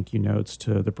write thank you notes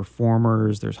to the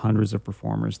performers. There's hundreds of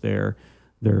performers there.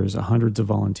 There's hundreds of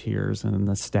volunteers and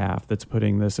the staff that's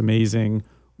putting this amazing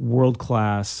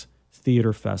world-class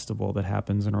theater festival that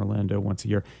happens in Orlando once a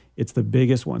year. It's the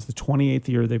biggest one. It's the 28th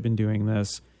year they've been doing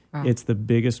this. Wow. It's the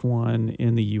biggest one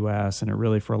in the U.S. and it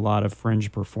really, for a lot of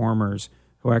Fringe performers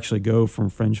who actually go from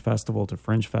Fringe Festival to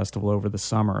Fringe Festival over the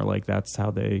summer, like that's how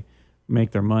they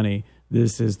make their money.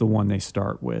 This is the one they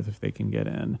start with if they can get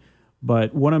in.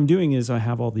 But what I'm doing is I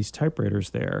have all these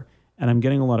typewriters there and I'm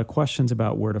getting a lot of questions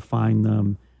about where to find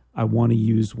them. I want to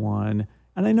use one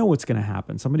and I know what's going to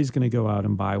happen. Somebody's going to go out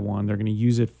and buy one. They're going to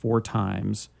use it 4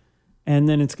 times and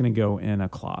then it's going to go in a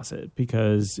closet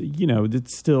because,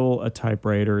 it's still a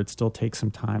typewriter. It still takes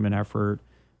some time and effort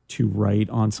to write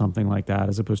on something like that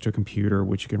as opposed to a computer,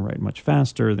 which you can write much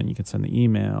faster. Then you can send the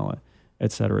email,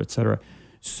 et cetera, et cetera.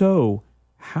 So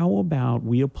how about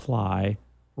we apply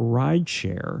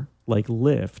rideshare like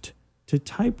Lyft to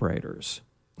typewriters?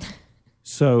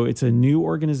 So it's a new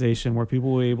organization where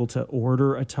people will be able to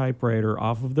order a typewriter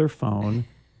off of their phone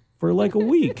for like a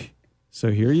week.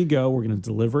 So here you go. We're going to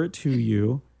deliver it to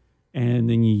you and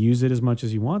then you use it as much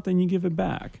as you want. Then you give it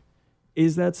back.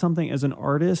 Is that something as an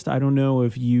artist? I don't know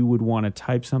if you would want to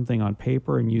type something on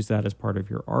paper and use that as part of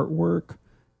your artwork.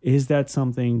 Is that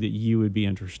something that you would be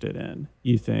interested in,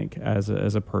 you think, as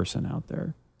a person out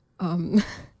there?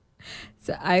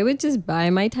 So I would just buy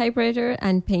my typewriter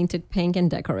and paint it pink and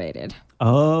decorate it.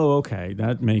 Oh, okay.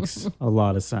 That makes a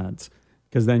lot of sense.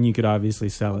 Because then you could obviously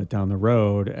sell it down the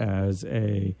road as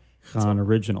a Khan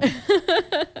original.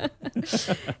 It's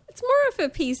more of a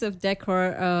piece of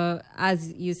decor.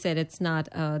 As you said, it's not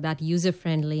that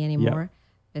user-friendly anymore. Yep.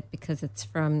 But because it's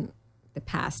from the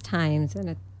past times and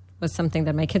it was something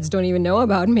that my kids don't even know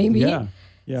about, maybe.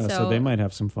 Yeah. So they might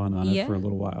have some fun on it for a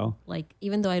little while. Like,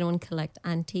 even though I don't collect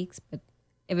antiques, but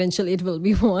eventually it will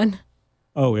be one.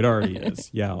 Oh, it already is.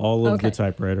 Yeah, all of the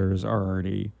typewriters are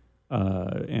already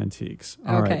antiques.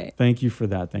 All right. Thank you for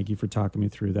that. Thank you for talking me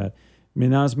through that.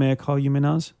 Mehnaz, may I call you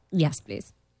Mehnaz? Yes,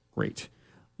 please. Great.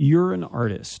 You're an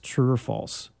artist, true or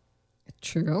false?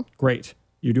 True. Great.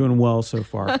 You're doing well so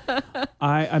far.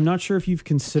 I'm not sure if you've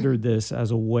considered this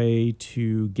as a way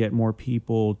to get more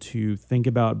people to think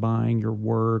about buying your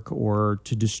work or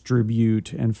to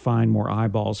distribute and find more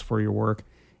eyeballs for your work.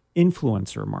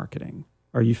 Influencer marketing.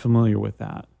 Are you familiar with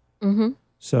that? Mm-hmm.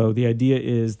 So the idea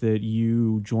is that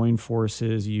you join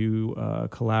forces, you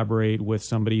collaborate with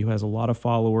somebody who has a lot of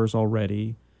followers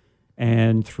already,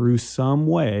 and through some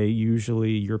way,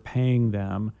 usually you're paying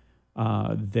them,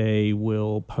 they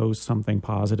will post something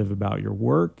positive about your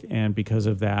work, and because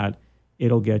of that,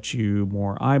 it'll get you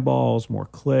more eyeballs, more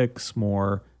clicks,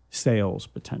 more sales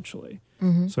potentially.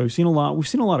 Mm-hmm. So we've seen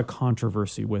a lot of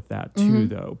controversy with that too,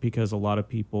 though, because a lot of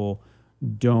people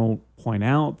don't point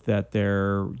out that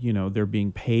they're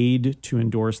being paid to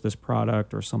endorse this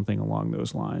product or something along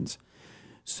those lines.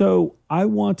 So I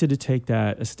wanted to take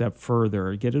that a step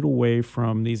further, get it away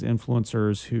from these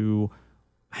influencers who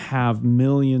have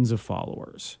millions of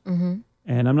followers. Mm-hmm.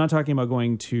 And I'm not talking about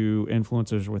going to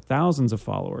influencers with thousands of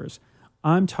followers.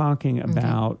 I'm talking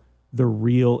about the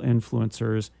real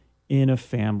influencers in a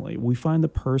family. We find the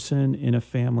person in a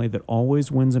family that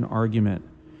always wins an argument,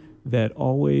 that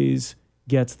always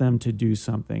gets them to do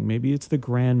something. Maybe it's the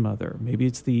grandmother. Maybe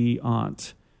it's the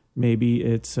aunt. Maybe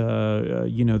it's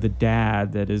the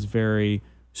dad that is very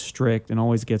strict and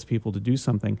always gets people to do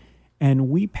something. And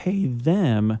we pay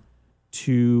them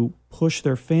to push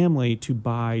their family to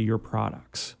buy your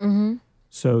products. Mm-hmm.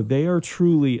 So they are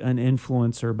truly an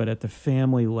influencer, but at the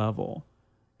family level.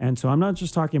 And so I'm not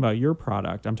just talking about your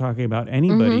product. I'm talking about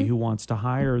anybody who wants to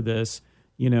hire this.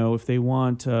 You know, if they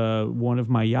want one of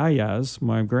my yayas,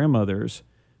 my grandmothers,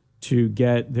 to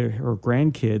get her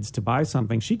grandkids to buy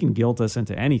something, she can guilt us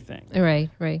into anything. Right.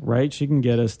 Right? She can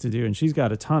get us to do, and she's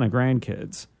got a ton of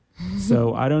grandkids.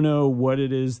 So I don't know what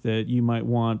it is that you might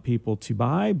want people to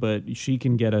buy, but she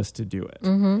can get us to do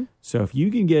it. So if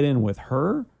you can get in with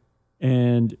her,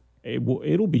 and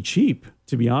it'll be cheap,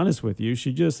 to be honest with you.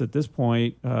 She just, at this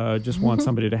point, just wants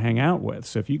somebody to hang out with.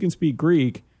 So if you can speak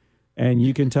Greek and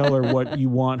you can tell her what you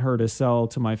want her to sell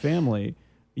to my family,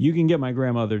 you can get my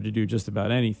grandmother to do just about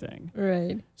anything.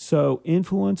 Right. So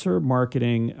influencer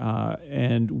marketing,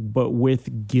 but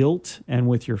with guilt and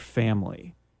with your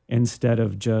family instead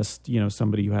of just, you know,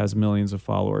 somebody who has millions of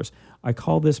followers. I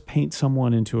call this paint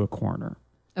someone into a corner.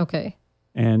 Okay.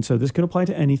 And so this could apply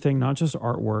to anything, not just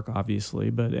artwork, obviously,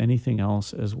 but anything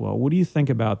else as well. What do you think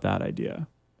about that idea?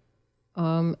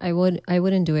 I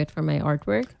wouldn't do it for my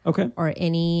artwork. Okay. Or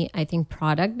any, I think,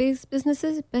 product-based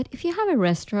businesses. But if you have a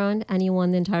restaurant and you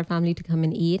want the entire family to come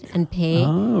and eat and pay,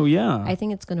 Oh, yeah. I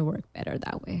think it's going to work better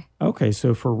that way. Okay,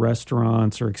 so for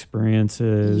restaurants or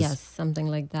experiences. Yes, something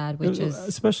like that, which is...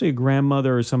 Especially a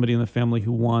grandmother or somebody in the family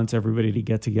who wants everybody to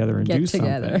get together and do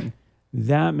something.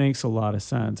 That makes a lot of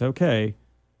sense. Okay,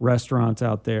 restaurants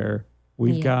out there,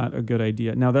 we've got a good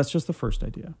idea. Now, that's just the first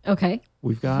idea. Okay.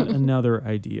 We've got another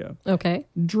idea. Okay.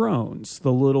 Drones,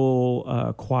 the little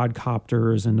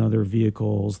quadcopters and other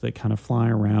vehicles that kind of fly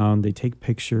around. They take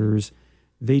pictures.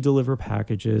 They deliver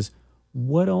packages.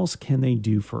 What else can they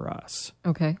do for us?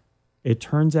 Okay. It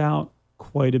turns out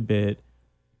quite a bit.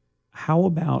 How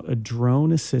about a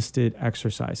drone-assisted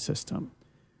exercise system?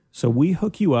 So we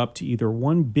hook you up to either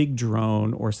one big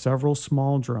drone or several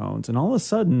small drones, and all of a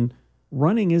sudden,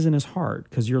 running isn't as hard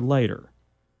because you're lighter.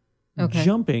 Okay.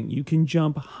 Jumping, you can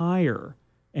jump higher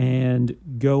and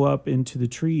go up into the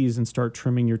trees and start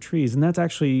trimming your trees, and that's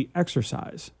actually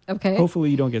exercise. Okay. Hopefully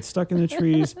you don't get stuck in the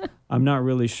trees. I'm not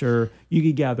really sure. You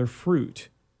could gather fruit.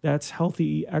 That's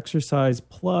healthy exercise,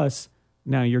 plus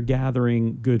now you're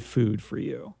gathering good food for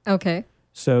you. Okay.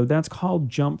 So that's called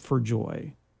Jump for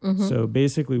Joy. So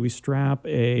basically we strap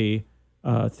a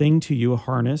thing to you, a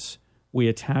harness. We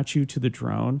attach you to the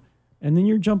drone, and then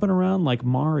you're jumping around like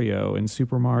Mario in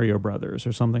Super Mario Brothers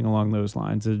or something along those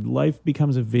lines. Life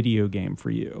becomes a video game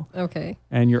for you. Okay.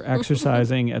 And you're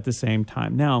exercising at the same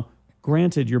time. Now,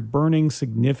 granted, you're burning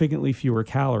significantly fewer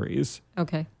calories.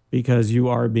 Okay. Because you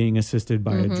are being assisted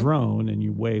by a drone and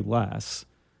you weigh less.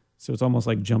 So it's almost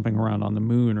like jumping around on the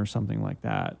moon or something like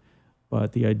that.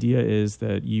 But the idea is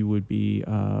that you would be,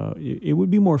 it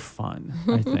would be more fun,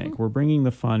 I think. We're bringing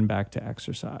the fun back to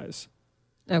exercise.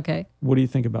 Okay. What do you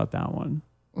think about that one?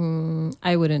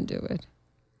 I wouldn't do it.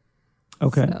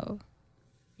 Okay. So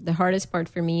the hardest part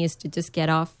for me is to just get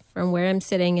off from where I'm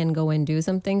sitting and go and do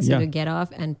something. So to get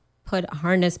off and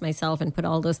harness myself and put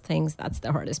all those things, that's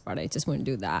the hardest part. I just wouldn't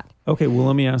do that. Okay, well,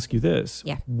 let me ask you this.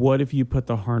 Yeah. What if you put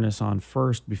the harness on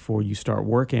first before you start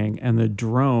working and the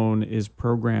drone is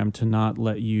programmed to not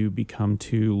let you become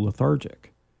too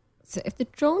lethargic? So if the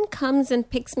drone comes and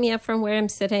picks me up from where I'm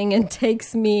sitting and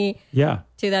takes me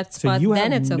to that spot, so you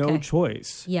then have it's okay. no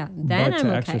choice then but I'm to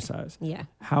okay. exercise. Yeah.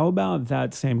 How about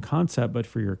that same concept, but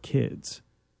for your kids?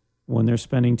 When they're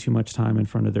spending too much time in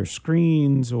front of their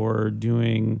screens or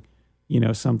doing,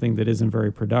 something that isn't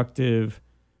very productive,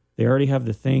 they already have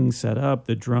the thing set up.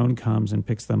 The drone comes and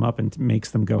picks them up and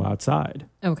makes them go outside.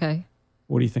 Okay.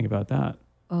 What do you think about that?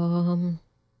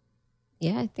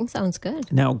 Yeah, I think sounds good.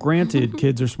 Now, granted,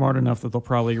 kids are smart enough that they'll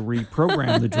probably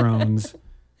reprogram the drones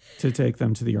to take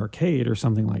them to the arcade or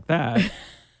something like that.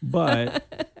 But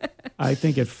I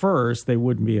think at first they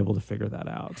wouldn't be able to figure that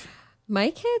out.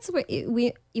 My kids,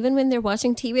 even when they're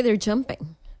watching TV, they're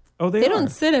jumping. Oh, they don't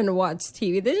sit and watch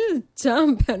TV. They just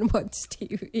jump and watch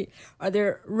TV. Or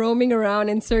they're roaming around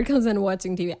in circles and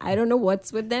watching TV. I don't know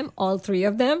what's with them. All three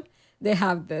of them, they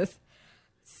have this.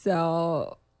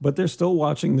 So... But they're still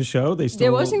watching the show.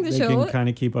 They're watching the show. They can kind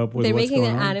of keep up with what's going on. They're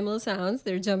making the animal sounds.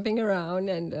 They're jumping around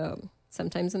and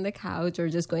sometimes on the couch or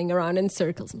just going around in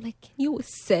circles. I'm like, can you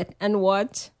sit and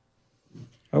watch?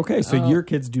 Okay, so your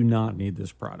kids do not need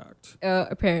this product.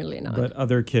 Apparently not. But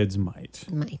other kids might.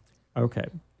 Okay.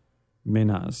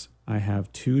 Menaz, I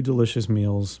have two delicious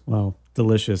meals. Well,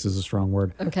 delicious is a strong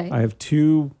word. Okay. I have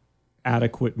two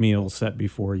adequate meals set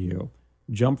before you.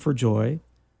 Jump for Joy,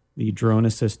 the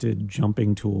drone-assisted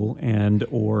jumping tool,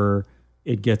 or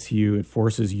it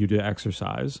forces you to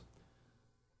exercise,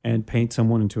 and Paint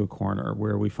Someone into a Corner,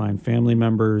 where we find family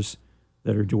members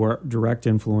that are direct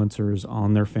influencers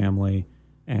on their family,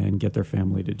 and get their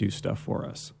family to do stuff for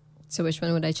us. So which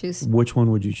one would I choose? Which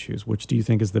one would you choose? Which do you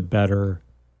think is the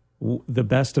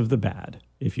best of the bad,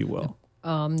 if you will?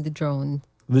 The drone.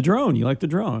 The drone. You like the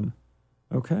drone.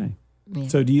 Okay. Yeah.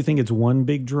 So do you think it's one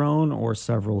big drone or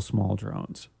several small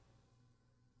drones?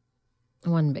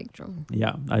 One big drone.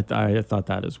 Yeah, I thought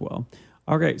that as well.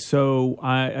 Okay, so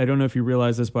I don't know if you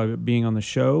realize this, by being on the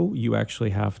show, you actually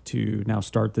have to now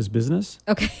start this business.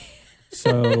 Okay.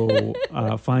 So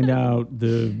find out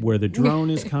where the drone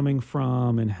is coming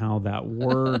from and how that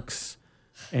works,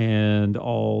 and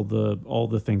all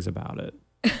the things about it,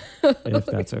 if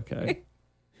that's okay.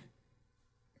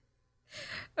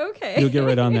 Okay. You'll get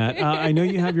right on that. I know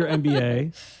you have your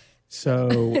MBA, so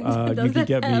you could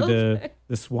get me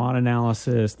the SWOT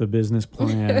analysis, the business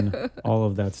plan, all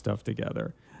of that stuff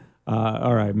together.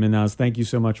 All right, Minaz, thank you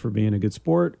so much for being a good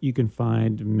sport. You can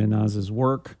find Minaz's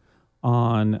work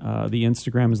on the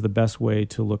Instagram is the best way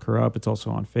to look her up. It's also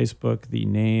on Facebook. The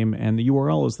name and the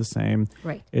URL is the same.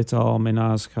 Right. It's all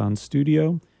Mehnaz Khan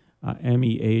Studio,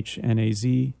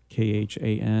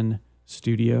 MEHNAZKHAN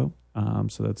Studio.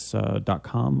 So that's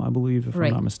 .com, I believe, if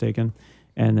I'm not mistaken.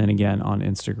 And then again on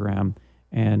Instagram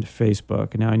and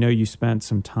Facebook. Now, I know you spent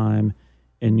some time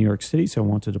in New York City, so I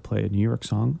wanted to play a New York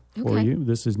song for you.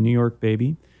 This is New York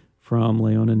Baby from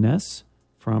Leona Ness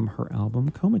from her album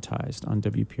Comatized on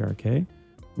WPRK,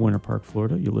 Winter Park,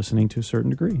 Florida. You're listening to A Certain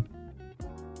Degree.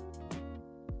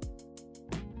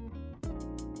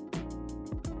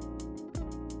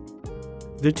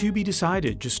 The To Be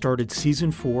Decided just started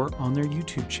season 4 on their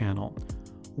YouTube channel.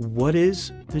 What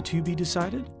is the To Be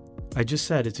Decided? I just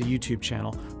said it's a YouTube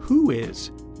channel. Who is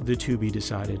the To Be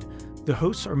Decided? The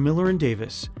hosts are Miller and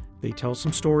Davis. They tell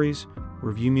some stories,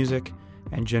 review music,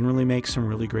 and generally make some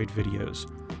really great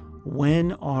videos.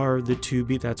 When are the To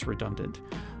Be? That's redundant.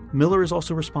 Miller is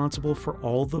also responsible for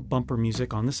all the bumper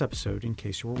music on this episode, in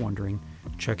case you were wondering.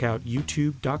 Check out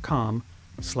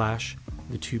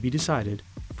youtube.com/the To Be Decided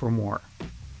for more.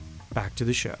 Back to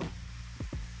the show.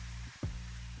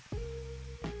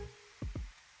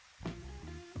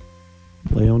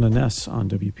 Leona Ness on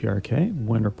WPRK,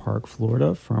 Winter Park,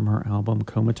 Florida, from her album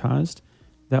Comatized.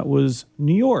 That was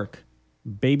New York,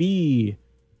 baby.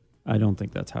 I don't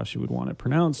think that's how she would want it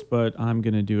pronounced, but I'm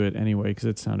going to do it anyway because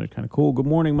it sounded kind of cool. Good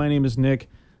morning. My name is Nick.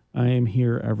 I am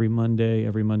here every Monday.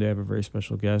 Every Monday I have a very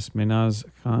special guest. Mehnaz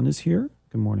Khan is here.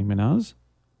 Good morning, Mehnaz.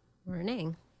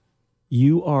 Morning.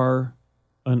 You are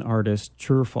an artist,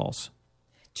 true or false?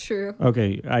 True.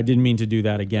 Okay, I didn't mean to do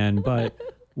that again, but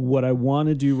what I want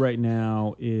to do right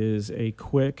now is a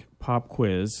quick pop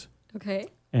quiz. Okay.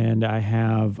 And I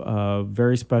have a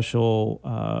very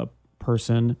special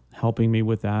person helping me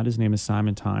with that. His name is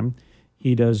Simon Time.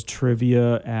 He does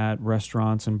trivia at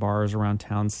restaurants and bars around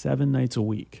town 7 nights a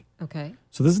week. Okay.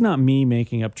 So this is not me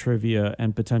making up trivia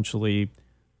and potentially,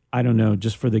 I don't know,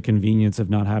 just for the convenience of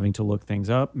not having to look things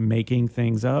up, making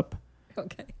things up.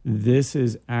 Okay. This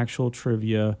is actual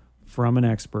trivia from an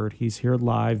expert. He's here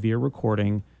live via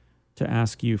recording to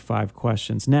ask you 5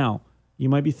 questions. Now, you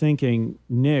might be thinking,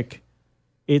 Nick,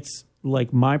 it's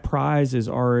like my prize is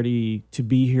already to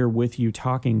be here with you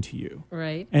talking to you.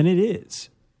 Right. And it is.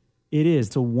 It is.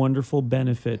 It's a wonderful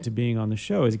benefit to being on the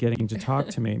show is getting to talk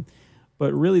to me.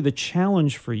 But really the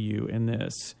challenge for you in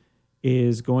this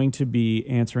is going to be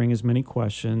answering as many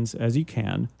questions as you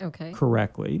can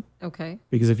correctly. Okay.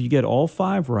 Because if you get all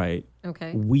 5 right,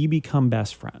 we become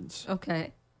best friends.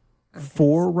 Okay.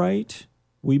 4 right,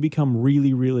 we become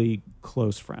really, really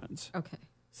close friends. Okay.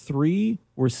 3,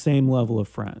 we're same level of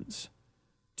friends.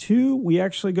 2, we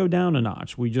actually go down a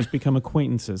notch. We just become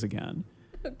acquaintances again.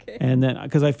 Okay. And then,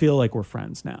 because I feel like we're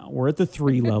friends now. We're at the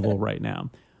 3 level right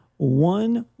now.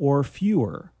 1 or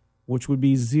fewer, which would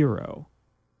be 0,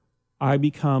 I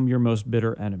become your most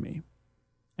bitter enemy.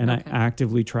 And I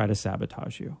actively try to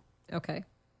sabotage you. Okay.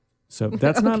 So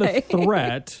that's not a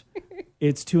threat.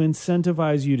 It's to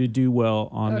incentivize you to do well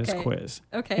on this quiz.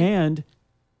 Okay. And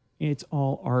it's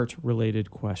all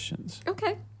art-related questions.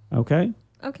 Okay. Okay?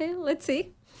 Okay, let's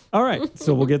see. All right,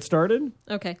 so we'll get started?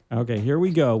 Okay. Okay, here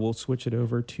we go. We'll switch it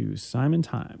over to Simon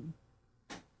Time.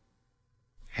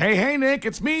 Hey, Nick,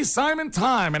 it's me, Simon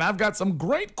Time, and I've got some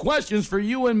great questions for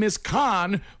you and Miss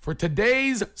Khan for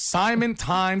today's Simon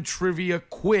Time Trivia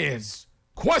Quiz.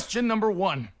 Question number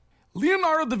 1.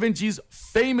 Leonardo da Vinci's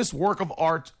famous work of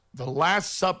art, The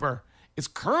Last Supper, is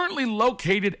currently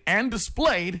located and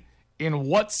displayed in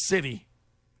what city?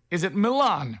 Is it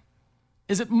Milan?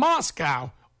 Is it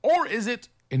Moscow? Or is it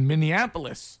in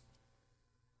Minneapolis?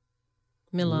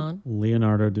 Milan.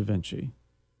 Leonardo da Vinci.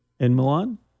 In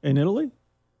Milan? In Italy?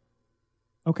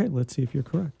 Okay, let's see if you're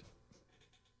correct.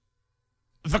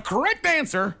 The correct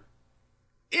answer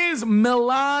is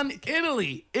Milan,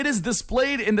 Italy. It is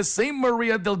displayed in the St.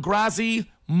 Maria del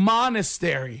Grassi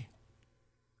Monastery.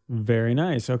 Very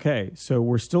nice. Okay, so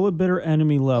we're still at bitter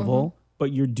enemy level,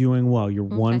 but you're doing well. You're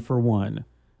 1 for 1.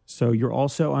 So you're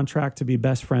also on track to be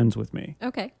best friends with me.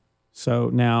 Okay. So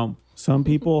now some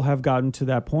people have gotten to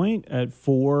that point at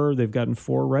 4. They've gotten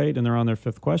 4 right, and they're on their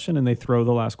 5th question, and they throw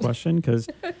the last question because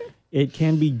it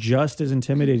can be just as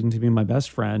intimidating to be my best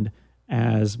friend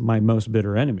as my most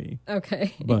bitter enemy.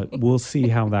 Okay. But we'll see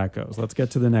how that goes. Let's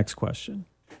get to the next question.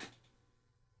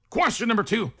 Question number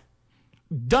 2.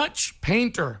 Dutch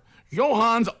painter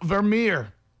Johannes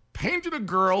Vermeer painted a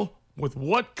girl with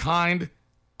what kind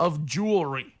of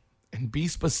jewelry? And be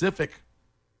specific.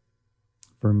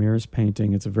 Vermeer's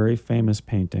painting. It's a very famous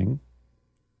painting.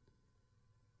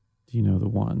 Do you know the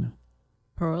one?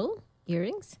 Pearl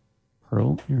earrings?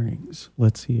 Pearl earrings.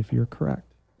 Let's see if you're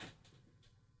correct.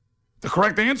 The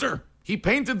correct answer. He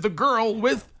painted the girl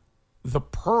with the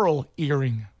pearl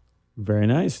earring. Very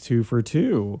nice. 2 for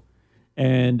 2.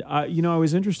 And, I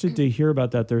was interested to hear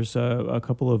about that. There's a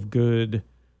couple of good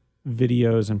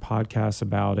videos and podcasts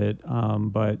about it.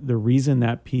 But the reason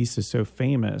that piece is so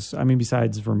famous,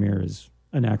 besides Vermeer is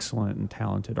an excellent and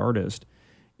talented artist,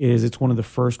 is it's one of the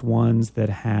first ones that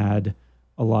had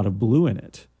a lot of blue in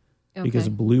it. Okay. Because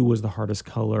blue was the hardest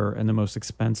color and the most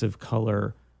expensive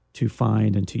color to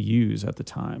find and to use at the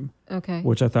time. Okay.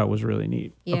 Which I thought was really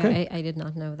neat. Yeah, okay. I did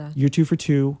not know that. You're 2 for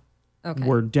 2. Okay.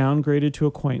 We're downgraded to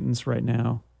acquaintance right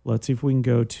now. Let's see if we can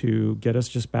go to get us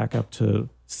just back up to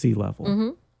sea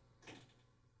level.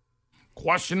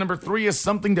 Question number 3 is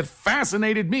something that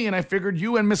fascinated me, and I figured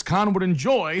you and Miss Khan would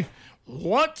enjoy.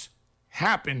 What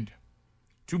happened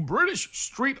to British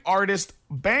street artist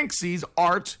Banksy's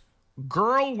art,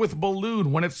 Girl with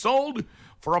Balloon, when it sold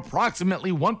for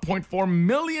approximately $1.4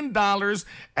 million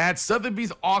at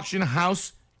Sotheby's auction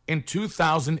house in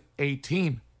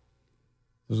 2018?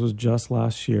 This was just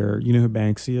last year. You know who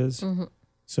Banksy is?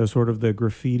 So sort of the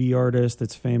graffiti artist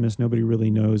that's famous. Nobody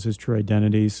really knows his true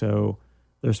identity. So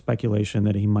there's speculation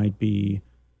that he might be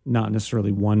not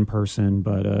necessarily one person,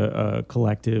 but a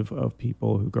collective of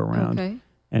people who go around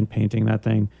and painting that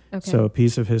thing. Okay. So a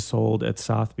piece of his sold at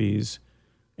Sotheby's,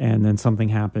 and then something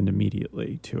happened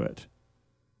immediately to it.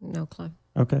 No clue.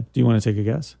 Okay. Do you want to take a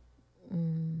guess?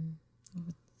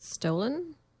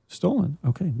 Stolen? Stolen.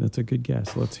 Okay, that's a good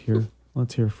guess. Let's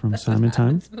hear from Simon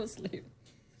Time. Mostly.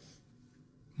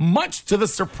 Much to the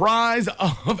surprise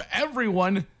of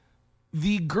everyone,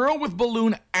 the Girl with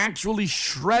Balloon actually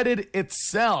shredded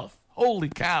itself. Holy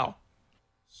cow.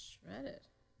 Shredded.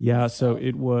 Yeah, so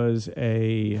it was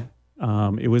in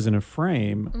a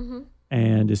frame,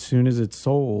 and as soon as it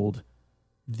sold,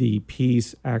 the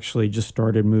piece actually just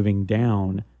started moving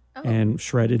down and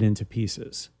shredded into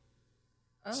pieces.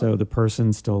 So the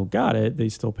person still got it. They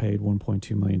still paid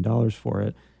 $1.2 million for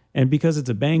it. And because it's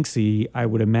a Banksy, I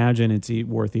would imagine it's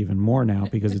worth even more now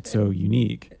because it's so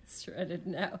unique. It's shredded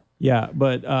now. Yeah,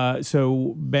 but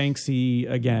so Banksy,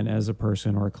 again, as a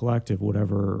person or a collective,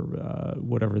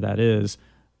 whatever that is,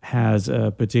 has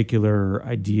a particular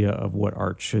idea of what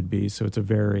art should be. So it's a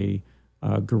very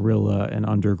guerrilla and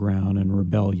underground and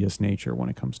rebellious nature when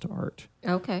it comes to art.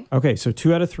 Okay. Okay, so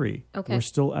 2 out of 3. Okay. We're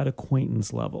still at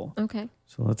acquaintance level. Okay.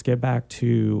 So let's get back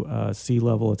to sea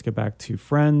level. Let's get back to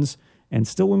friends. And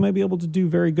still we might be able to do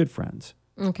very good friends.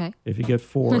 Okay. If you get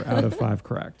 4 out of 5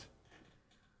 correct.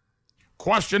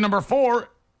 Question number 4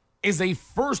 is a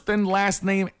first and last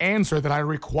name answer that I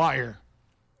require.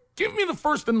 Give me the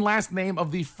first and last name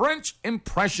of the French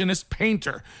Impressionist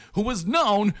painter who was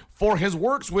known for his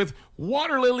works with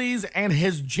water lilies and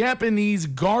his Japanese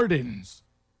gardens.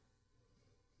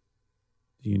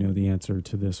 Do you know the answer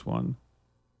to this one?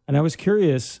 And I was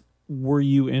curious, were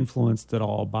you influenced at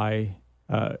all by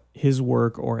his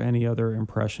work or any other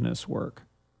Impressionist work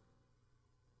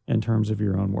in terms of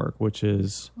your own work, which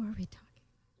is... What are we talking?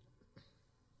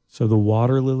 So the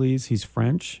water lilies, he's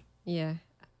French. Yeah.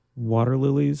 Water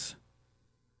lilies,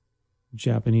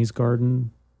 Japanese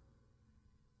garden.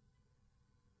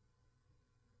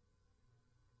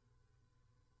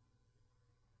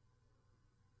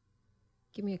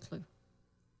 Give me a clue.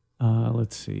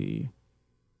 Let's see.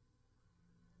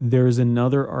 There's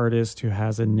another artist who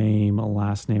has a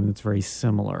last name that's very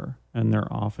similar, and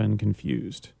they're often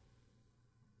confused.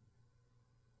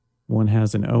 One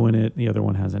has an O in it, the other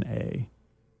one has an A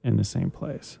in the same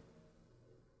place.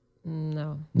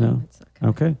 No. No? It's not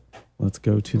correct. Okay, let's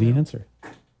go to the answer.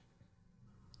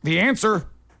 The answer,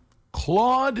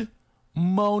 Claude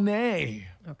Monet.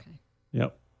 Okay.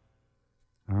 Yep.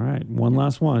 All right, one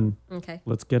last one. Okay.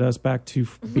 Let's get us back to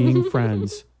being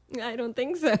friends. I don't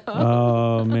think so.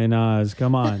 Oh, Menaz,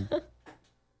 come on.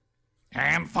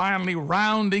 And finally,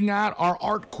 rounding out our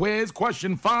art quiz,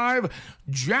 question 5,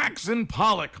 Jackson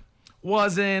Pollock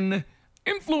was an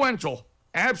influential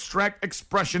abstract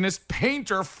expressionist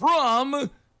painter from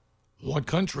what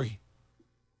country?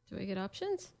 Do I get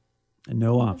options?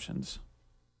 No options.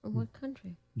 From what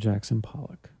country? Jackson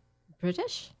Pollock.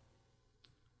 British?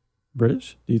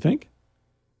 British, do you think?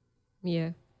 Yeah.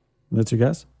 That's your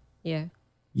guess? Yeah.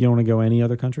 You don't want to go any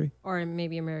other country? Or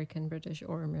maybe American, British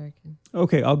or American.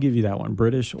 Okay, I'll give you that one.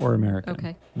 British or American.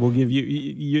 Okay. We'll give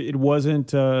you it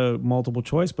wasn't multiple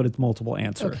choice, but it's multiple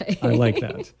answer. Okay. I like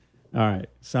that. All right.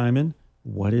 Simon,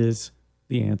 what is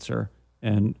the answer?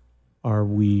 And are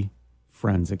we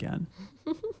friends again?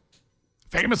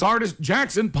 Famous artist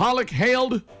Jackson Pollock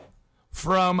hailed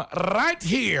from right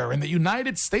here in the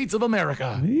United States of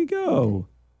America. There you go.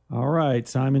 All right,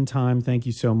 Simon Time, thank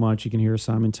you so much. You can hear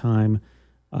Simon Time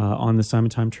on the Simon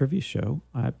Time Trivia Show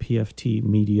at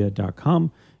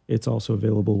pftmedia.com. It's also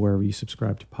available wherever you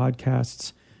subscribe to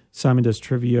podcasts. Simon does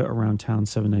trivia around town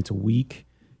 7 nights a week.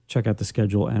 Check out the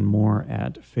schedule and more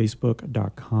at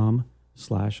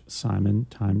facebook.com/Simon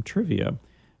Time Trivia.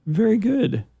 Very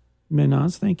good.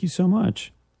 Mehnaz, thank you so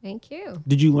much. Thank you.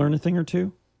 Did you learn a thing or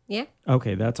two? Yeah.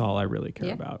 Okay, that's all I really care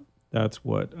Yeah. about. That's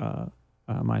what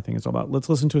my thing is all about. Let's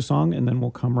listen to a song and then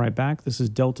we'll come right back. This is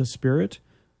Delta Spirit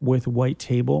with White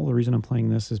Table. The reason I'm playing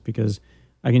this is because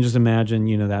I can just imagine,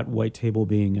 that white table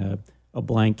being a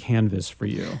blank canvas for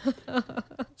you.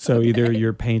 So either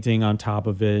you're painting on top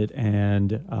of it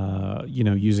and,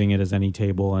 using it as any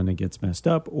table and it gets messed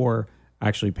up, or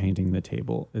actually painting the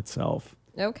table itself.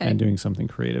 Okay. And doing something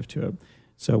creative to it.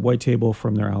 So White Table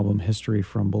from their album History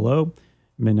from Below.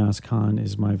 Mehnaz Khan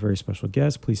is my very special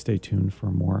guest. Please stay tuned for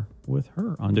more with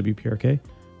her on WPRK,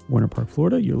 Winter Park,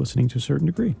 Florida. You're listening to A Certain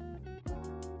Degree.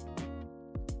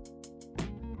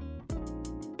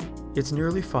 It's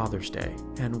nearly Father's Day,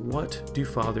 and what do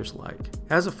fathers like?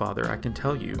 As a father, I can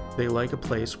tell you they like a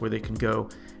place where they can go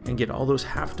and get all those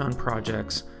half-done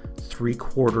projects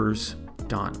 3/4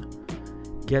 done.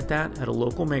 Get that at a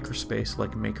local makerspace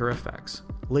like MakerFX.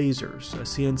 Lasers, a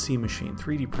CNC machine,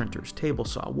 3D printers, table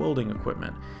saw, welding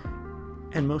equipment,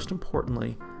 and most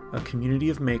importantly, a community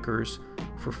of makers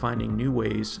for finding new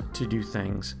ways to do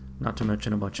things, not to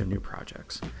mention a bunch of new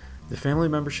projects. The family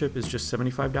membership is just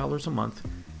 $75 a month,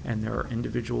 and there are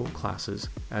individual classes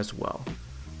as well.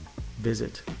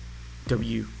 Visit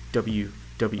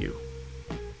www.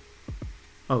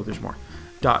 Oh, there's more.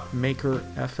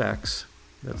 .makerfx,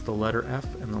 that's the letter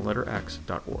F and the letter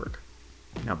X.org.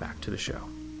 Now back to the show.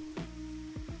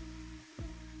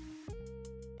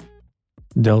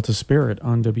 Delta Spirit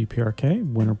on WPRK,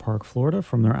 Winter Park, Florida,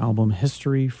 from their album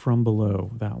History from Below.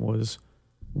 That was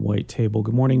White Table.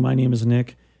 Good morning. My name is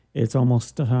Nick. It's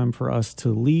almost time for us to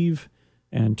leave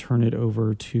and turn it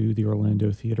over to the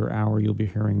Orlando Theater Hour. You'll be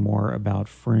hearing more about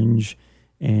Fringe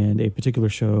and a particular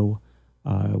show,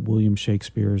 William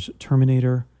Shakespeare's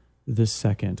Terminator the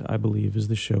Second, I believe, is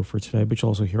the show for today. But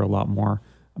you'll also hear a lot more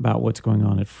about what's going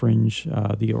on at Fringe,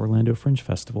 the Orlando Fringe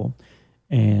Festival.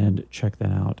 And check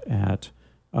that out at,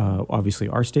 obviously,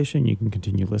 our station. You can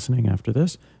continue listening after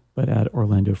this, but at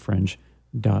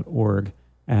orlandofringe.org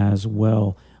as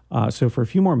well. So for a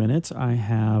few more minutes, I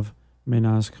have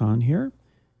Mehnaz Khan here,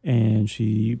 and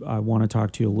I want to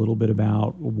talk to you a little bit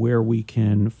about where we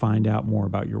can find out more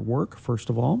about your work, first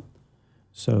of all.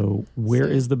 So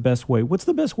is the best way? What's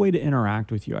the best way to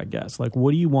interact with you, I guess? Like,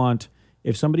 what do you want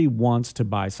if somebody wants to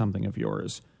buy something of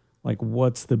yours? Like,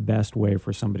 what's the best way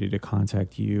for somebody to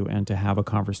contact you and to have a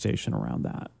conversation around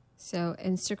that? So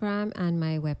Instagram and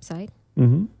my website.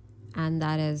 Mm-hmm. And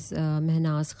that is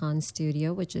Mehnaz Khan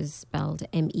Studio, which is spelled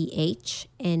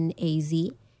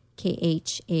MEHNAZKHAN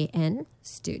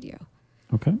Studio.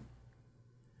 Okay.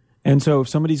 And so if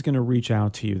somebody's going to reach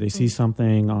out to you, they see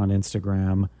something on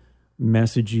Instagram,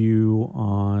 message you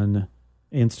on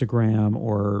Instagram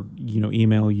or,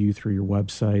 email you through your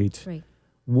website. Right.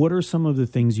 What are some of the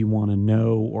things you want to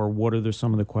know, or what are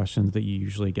some of the questions that you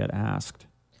usually get asked?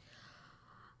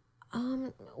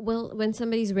 Well, when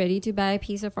somebody's ready to buy a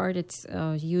piece of art, it's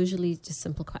usually just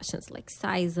simple questions like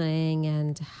sizing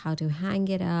and how to hang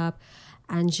it up.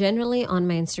 And generally on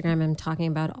my Instagram, I'm talking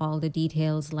about all the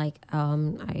details, like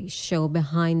I show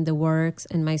behind the works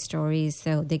and my stories,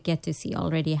 so they get to see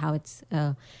already how it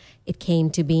came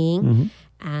to being,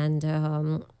 and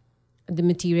the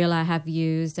material I have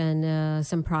used and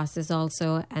some process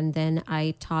also. And then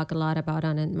I talk a lot about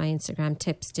on my Instagram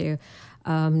tips to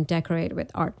decorate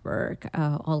with artwork.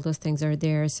 All those things are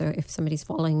there. So if somebody's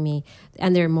following me,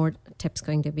 and there are more tips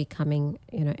going to be coming,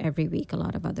 every week, a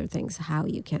lot of other things, how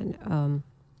you can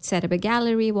set up a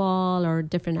gallery wall or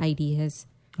different ideas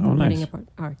Oh, learning nice. about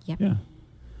art. Yeah. Yeah.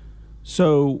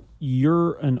 So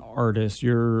you're an artist.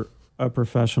 You're a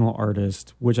professional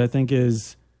artist, which I think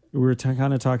is, we were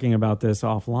kind of talking about this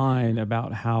offline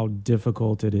about how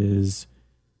difficult it is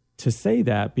to say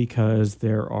that, because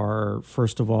there are,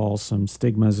 first of all, some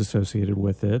stigmas associated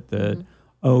with it that,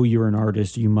 oh, you're an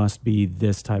artist, you must be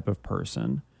this type of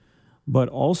person. But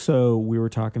also we were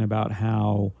talking about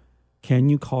how, can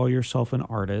you call yourself an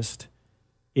artist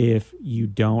if you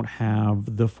don't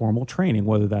have the formal training,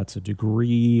 whether that's a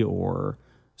degree or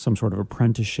some sort of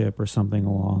apprenticeship or something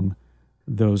along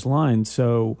those lines?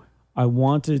 So I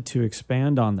wanted to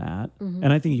expand on that.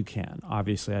 And I think you can.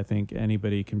 Obviously, I think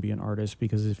anybody can be an artist,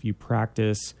 because if you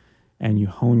practice and you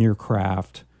hone your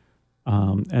craft,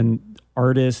 and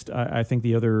artist, I think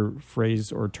the other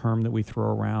phrase or term that we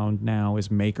throw around now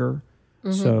is maker.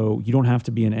 So you don't have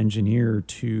to be an engineer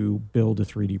to build a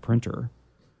 3D printer,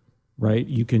 right?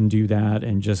 You can do that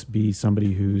and just be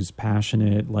somebody who's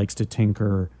passionate, likes to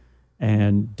tinker,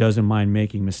 and doesn't mind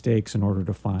making mistakes in order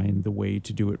to find the way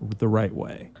to do it the right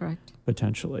way. Correct.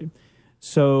 Potentially.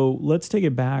 So let's take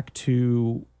it back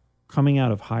to coming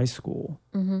out of high school.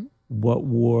 What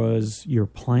was your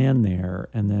plan there?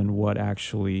 And then what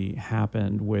actually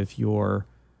happened with your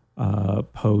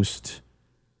post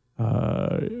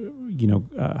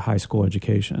high school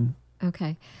education?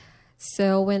 Okay.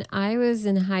 So when I was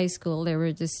in high school, there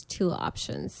were just two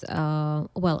options.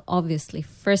 Well, obviously,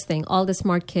 first thing, all the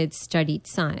smart kids studied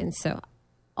science. So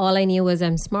all I knew was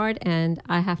I'm smart and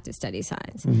I have to study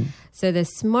science. So the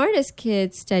smartest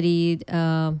kids studied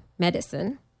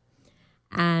medicine.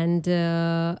 And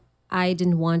I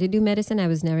didn't want to do medicine. I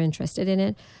was never interested in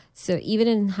it. So even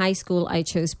in high school, I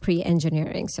chose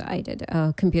pre-engineering. So I did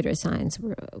computer science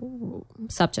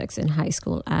subjects in high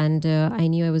school. And I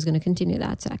knew I was going to continue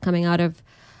that. So coming out of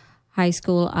high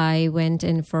school, I went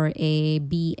in for a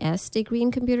BS degree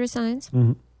in computer science.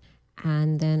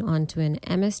 And then on to an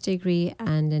MS degree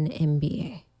and an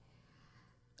MBA.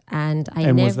 And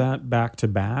was that back to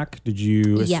back? Did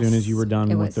you, as Yes, soon as you were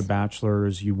done it with the was.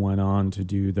 bachelor's, you went on to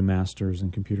do the master's in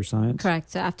computer science?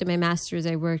 Correct. So after my master's,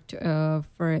 I worked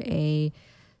for a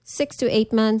 6 to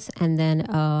 8 months. And then,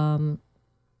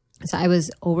 so I was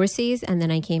overseas, and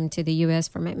then I came to the US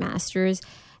for my master's.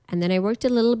 And then I worked a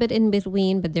little bit in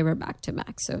between, but they were back to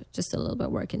back. So just a little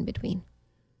bit work in between.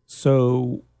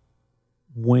 So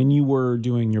when you were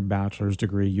doing your bachelor's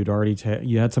degree, you'd already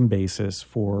you had some basis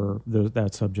for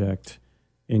that subject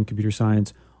in computer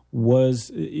science.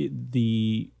 Was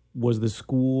the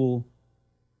school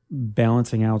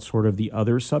balancing out sort of the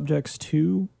other subjects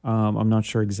too? I'm not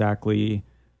sure exactly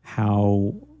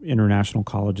how international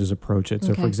colleges approach it.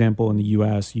 So, for example, in the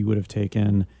U.S., you would have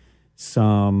taken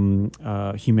some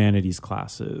humanities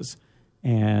classes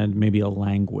and maybe a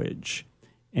language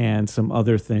and some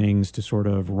other things to sort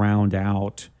of round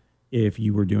out if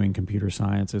you were doing computer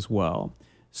science as well.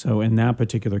 So in that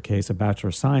particular case, a Bachelor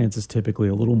of Science is typically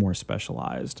a little more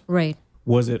specialized. Right.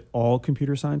 Was it all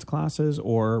computer science classes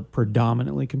or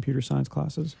predominantly computer science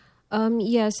classes?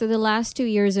 Yeah, so the last 2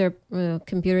 years are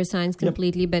computer science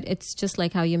completely, but it's just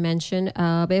like how you mentioned,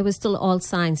 but it was still all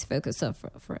science focused, so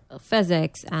for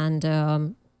physics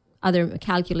and other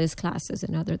calculus classes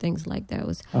and other things like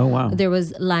those. Oh, wow. There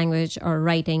was language or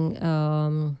writing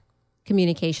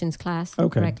communications class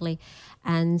correctly,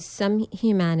 and some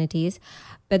humanities.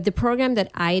 But the program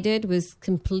that I did was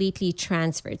completely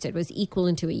transferred. So it was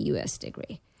equivalent to a U.S.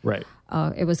 degree. Right.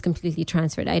 It was completely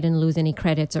transferred. I didn't lose any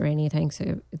credits or anything.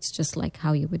 So it's just like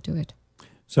how you would do it.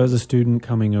 So as a student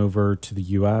coming over to the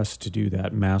U.S. to do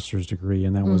that master's degree,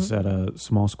 and that was at a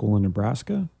small school in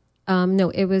Nebraska? No,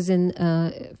 it was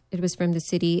it was from the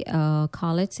City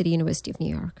College, City University of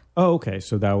New York. Oh, okay.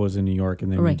 So that was in New York,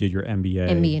 and then you did your MBA.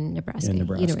 MBA in Nebraska, in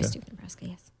Nebraska. University of Nebraska,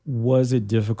 yes. Was it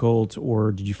difficult,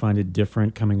 or did you find it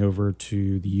different coming over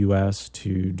to the U.S.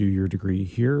 to do your degree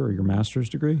here or your master's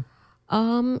degree?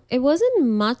 It wasn't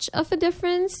much of a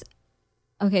difference.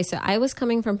 Okay, so I was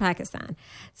coming from Pakistan.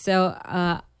 So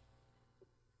I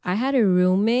had a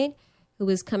roommate who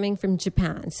was coming from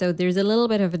Japan. So there's a little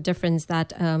bit of a difference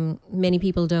that many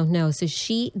people don't know. So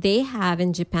they have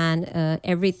in Japan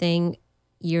everything,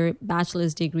 your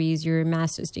bachelor's degrees, your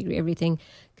master's degree, everything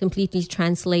completely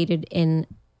translated in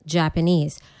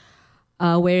Japanese.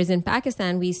 Whereas in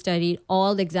Pakistan, we studied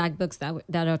all the exact books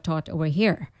that are taught over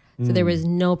here. So there was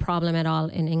no problem at all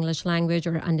in English language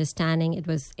or understanding. It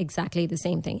was exactly the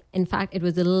same thing. In fact, it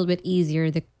was a little bit easier.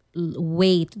 The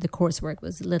coursework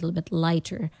was a little bit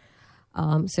lighter.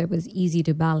 So it was easy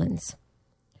to balance.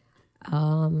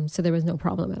 So there was no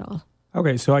problem at all.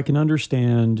 Okay, so I can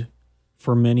understand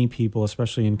for many people,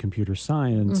 especially in computer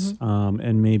science,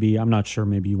 and maybe, I'm not sure,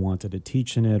 maybe you wanted to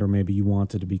teach in it, or maybe you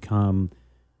wanted to become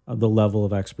the level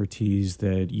of expertise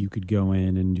that you could go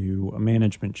in and do a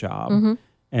management job.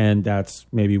 And that's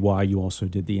maybe why you also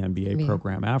did the MBA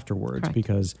program afterwards, Correct.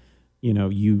 because, you know,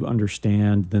 you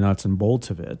understand the nuts and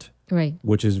bolts of it, Right.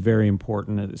 which is very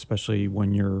important, especially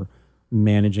when you're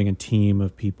managing a team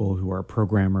of people who are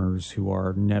programmers, who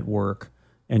are network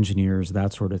engineers,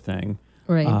 that sort of thing.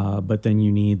 Right. But then you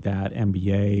need that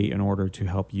MBA in order to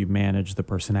help you manage the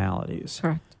personalities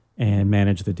Correct. and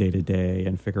manage the day-to-day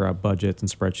and figure out budgets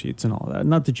and spreadsheets and all that.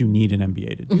 Not that you need an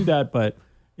MBA to do that, but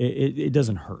it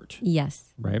doesn't hurt,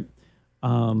 Yes. right?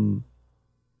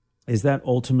 Is that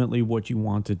ultimately what you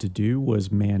wanted to do,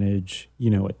 was manage, you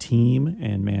know, a team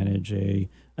and manage an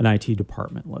IT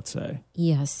department, let's say?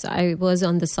 Yes, I was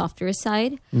on the software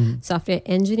side, software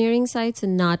engineering side, so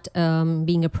not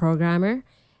being a programmer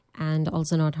and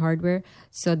also not hardware.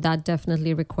 So that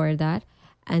definitely required that.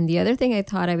 And the other thing, I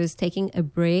thought I was taking a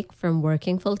break from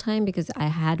working full time because I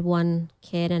had one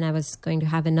kid and I was going to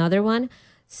have another one.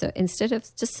 So instead of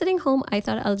just sitting home, I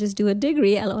thought I'll just do a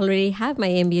degree. I'll already have my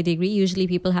MBA degree. Usually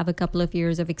people have a couple of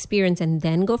years of experience and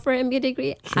then go for an MBA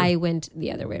degree. Sure. I went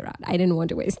the other way around. I didn't want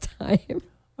to waste time.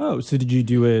 Oh, so did you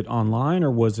do it online,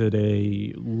 or was it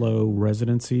a low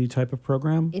residency type of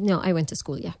program? No, I went to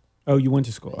school, yeah. Oh, you went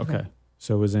to school. Okay. Right.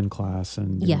 So it was in class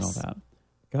and doing Yes. all that.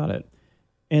 Got it.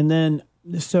 And then,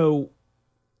 so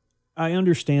I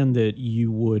understand that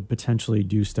you would potentially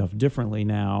do stuff differently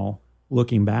now,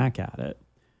 looking back at it.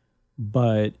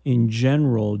 But in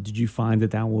general, did you find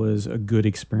that was a good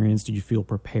experience? Did you feel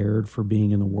prepared for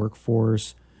being in the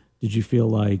workforce? Did you feel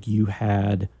like you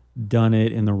had done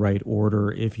it in the right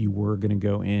order if you were going to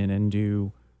go in and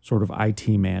do sort of IT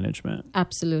management?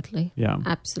 Absolutely. Yeah.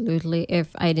 Absolutely. If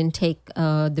I didn't take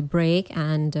the break,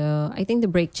 and I think the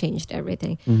break changed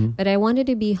everything. But I wanted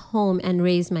to be home and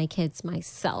raise my kids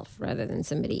myself rather than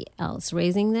somebody else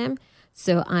raising them.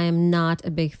 So I am not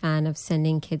a big fan of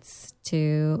sending kids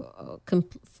to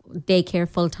daycare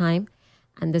full time.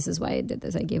 And this is why I did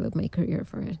this. I gave up my career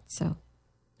for it. So,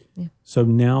 yeah. So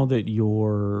now that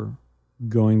you're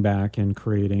going back and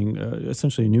creating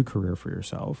essentially a new career for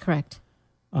yourself, Correct.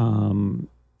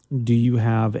 do you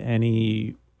have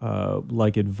any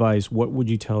like advice? What would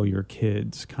you tell your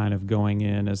kids kind of going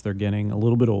in as they're getting a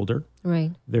little bit older?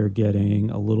 Right. They're getting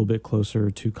a little bit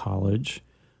closer to college.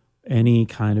 Any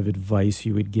kind of advice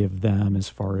you would give them as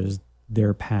far as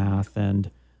their path and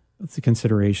the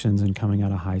considerations in coming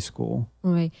out of high school?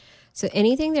 Right. So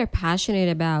anything they're passionate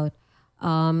about,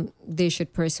 they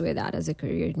should pursue that as a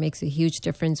career. It makes a huge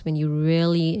difference when you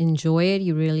really enjoy it,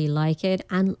 you really like it.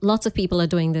 And lots of people are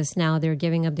doing this now. They're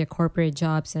giving up their corporate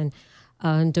jobs and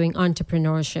doing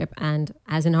entrepreneurship. And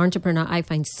as an entrepreneur, I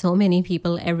find so many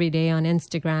people every day on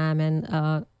Instagram,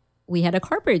 and we had a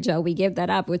corporate job. We gave that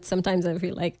up, which sometimes I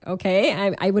feel like,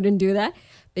 okay, I wouldn't do that.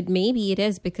 But maybe it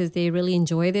is because they really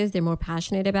enjoy this. They're more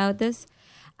passionate about this.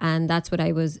 And that's what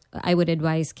I would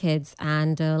advise kids.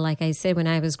 And like I said, when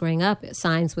I was growing up,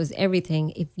 science was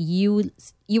everything. If you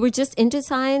were just into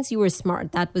science, you were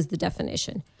smart. That was the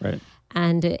definition. Right.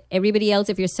 And everybody else,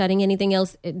 if you're studying anything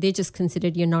else, they just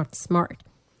considered you're not smart.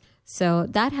 So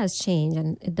that has changed,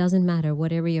 and it doesn't matter,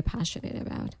 whatever you're passionate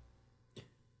about.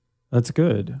 That's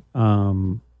good.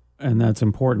 And that's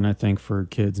important, I think, for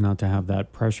kids not to have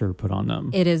that pressure put on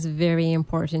them. It is very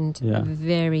important. Yeah.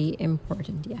 Very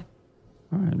important, yeah.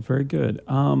 All right, very good.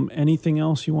 Anything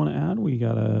else you want to add? We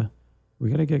gotta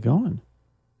get going.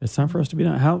 It's time for us to be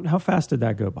done. How fast did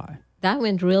that go by? That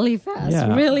went really fast,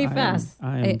 Yeah, really fast.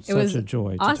 I am It such was a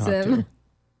joy to awesome. talk to you.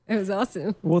 It was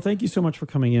awesome. Well, thank you so much for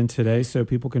coming in today. So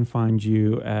people can find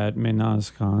you at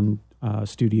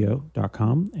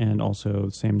mehnazkhan.studio.com and also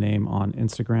same name on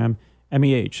Instagram,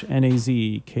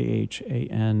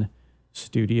 MEHNAZKHAN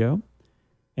Studio.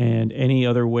 And any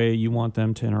other way you want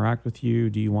them to interact with you?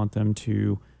 Do you want them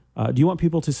to? Do you want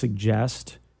people to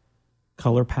suggest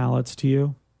color palettes to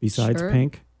you besides Sure.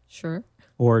 pink, Sure.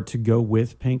 or to go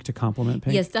with pink to complement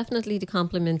pink? Yes, definitely to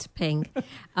complement pink. Pink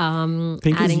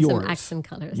adding is yours. some accent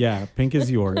colors. Yeah, pink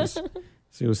is yours.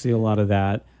 So you'll see a lot of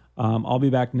that. I'll be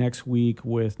back next week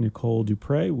with Nicole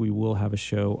Dupre. We will have a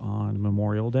show on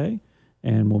Memorial Day,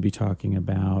 and we'll be talking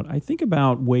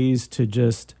about ways to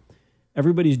just,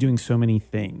 everybody's doing so many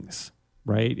things,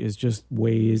 right? Is just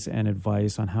ways and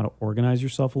advice on how to organize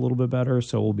yourself a little bit better.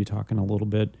 So we'll be talking a little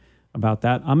bit about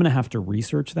that. I'm going to have to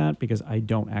research that because I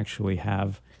don't actually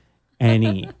have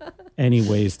any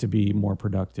ways to be more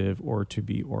productive or to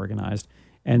be organized.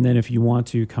 And then if you want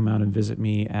to come out and visit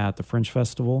me at the Fringe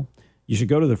Festival, you should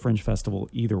go to the Fringe Festival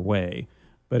either way.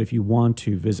 But if you want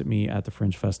to visit me at the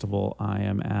Fringe Festival, I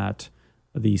am at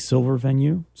the Silver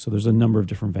venue. So there's a number of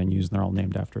different venues, and they're all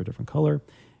named after a different color.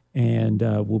 And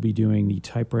we'll be doing the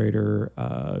Typewriter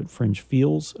Fringe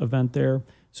Feels event there,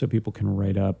 so people can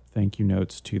write up thank you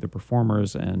notes to the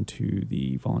performers and to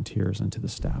the volunteers and to the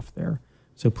staff there.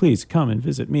 So please come and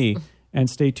visit me, and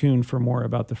stay tuned for more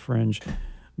about the Fringe.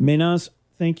 Mehnaz,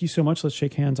 thank you so much. Let's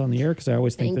shake hands on the air, because I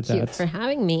always think Thank that's... you for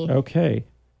having me. Okay.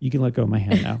 You can let go of my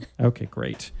hand now. Okay,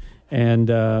 great. And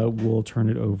we'll turn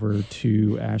it over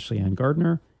to Ashley Ann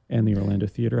Gardner and the Orlando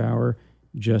Theater Hour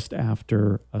just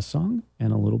after a song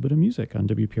and a little bit of music on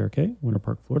WPRK, Winter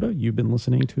Park, Florida. You've been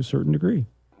listening to A Certain Degree.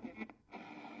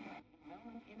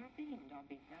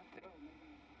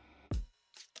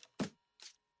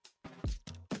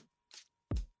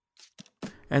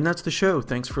 And that's the show.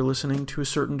 Thanks for listening to A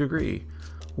Certain Degree.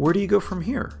 Where do you go from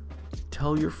here?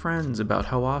 Tell your friends about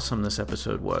how awesome this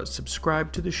episode was.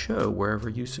 Subscribe to the show wherever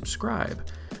you subscribe.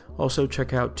 Also,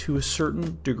 check out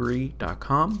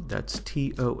toacertaindegree.com. That's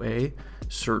TOA,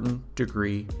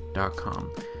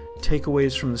 certaindegree.com.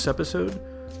 Takeaways from this episode: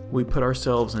 we put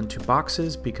ourselves into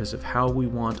boxes because of how we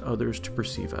want others to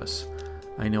perceive us.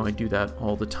 I know I do that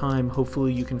all the time.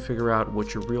 Hopefully you can figure out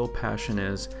what your real passion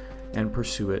is and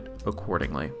pursue it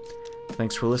accordingly.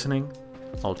 Thanks for listening.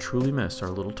 I'll truly miss our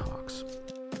little talks.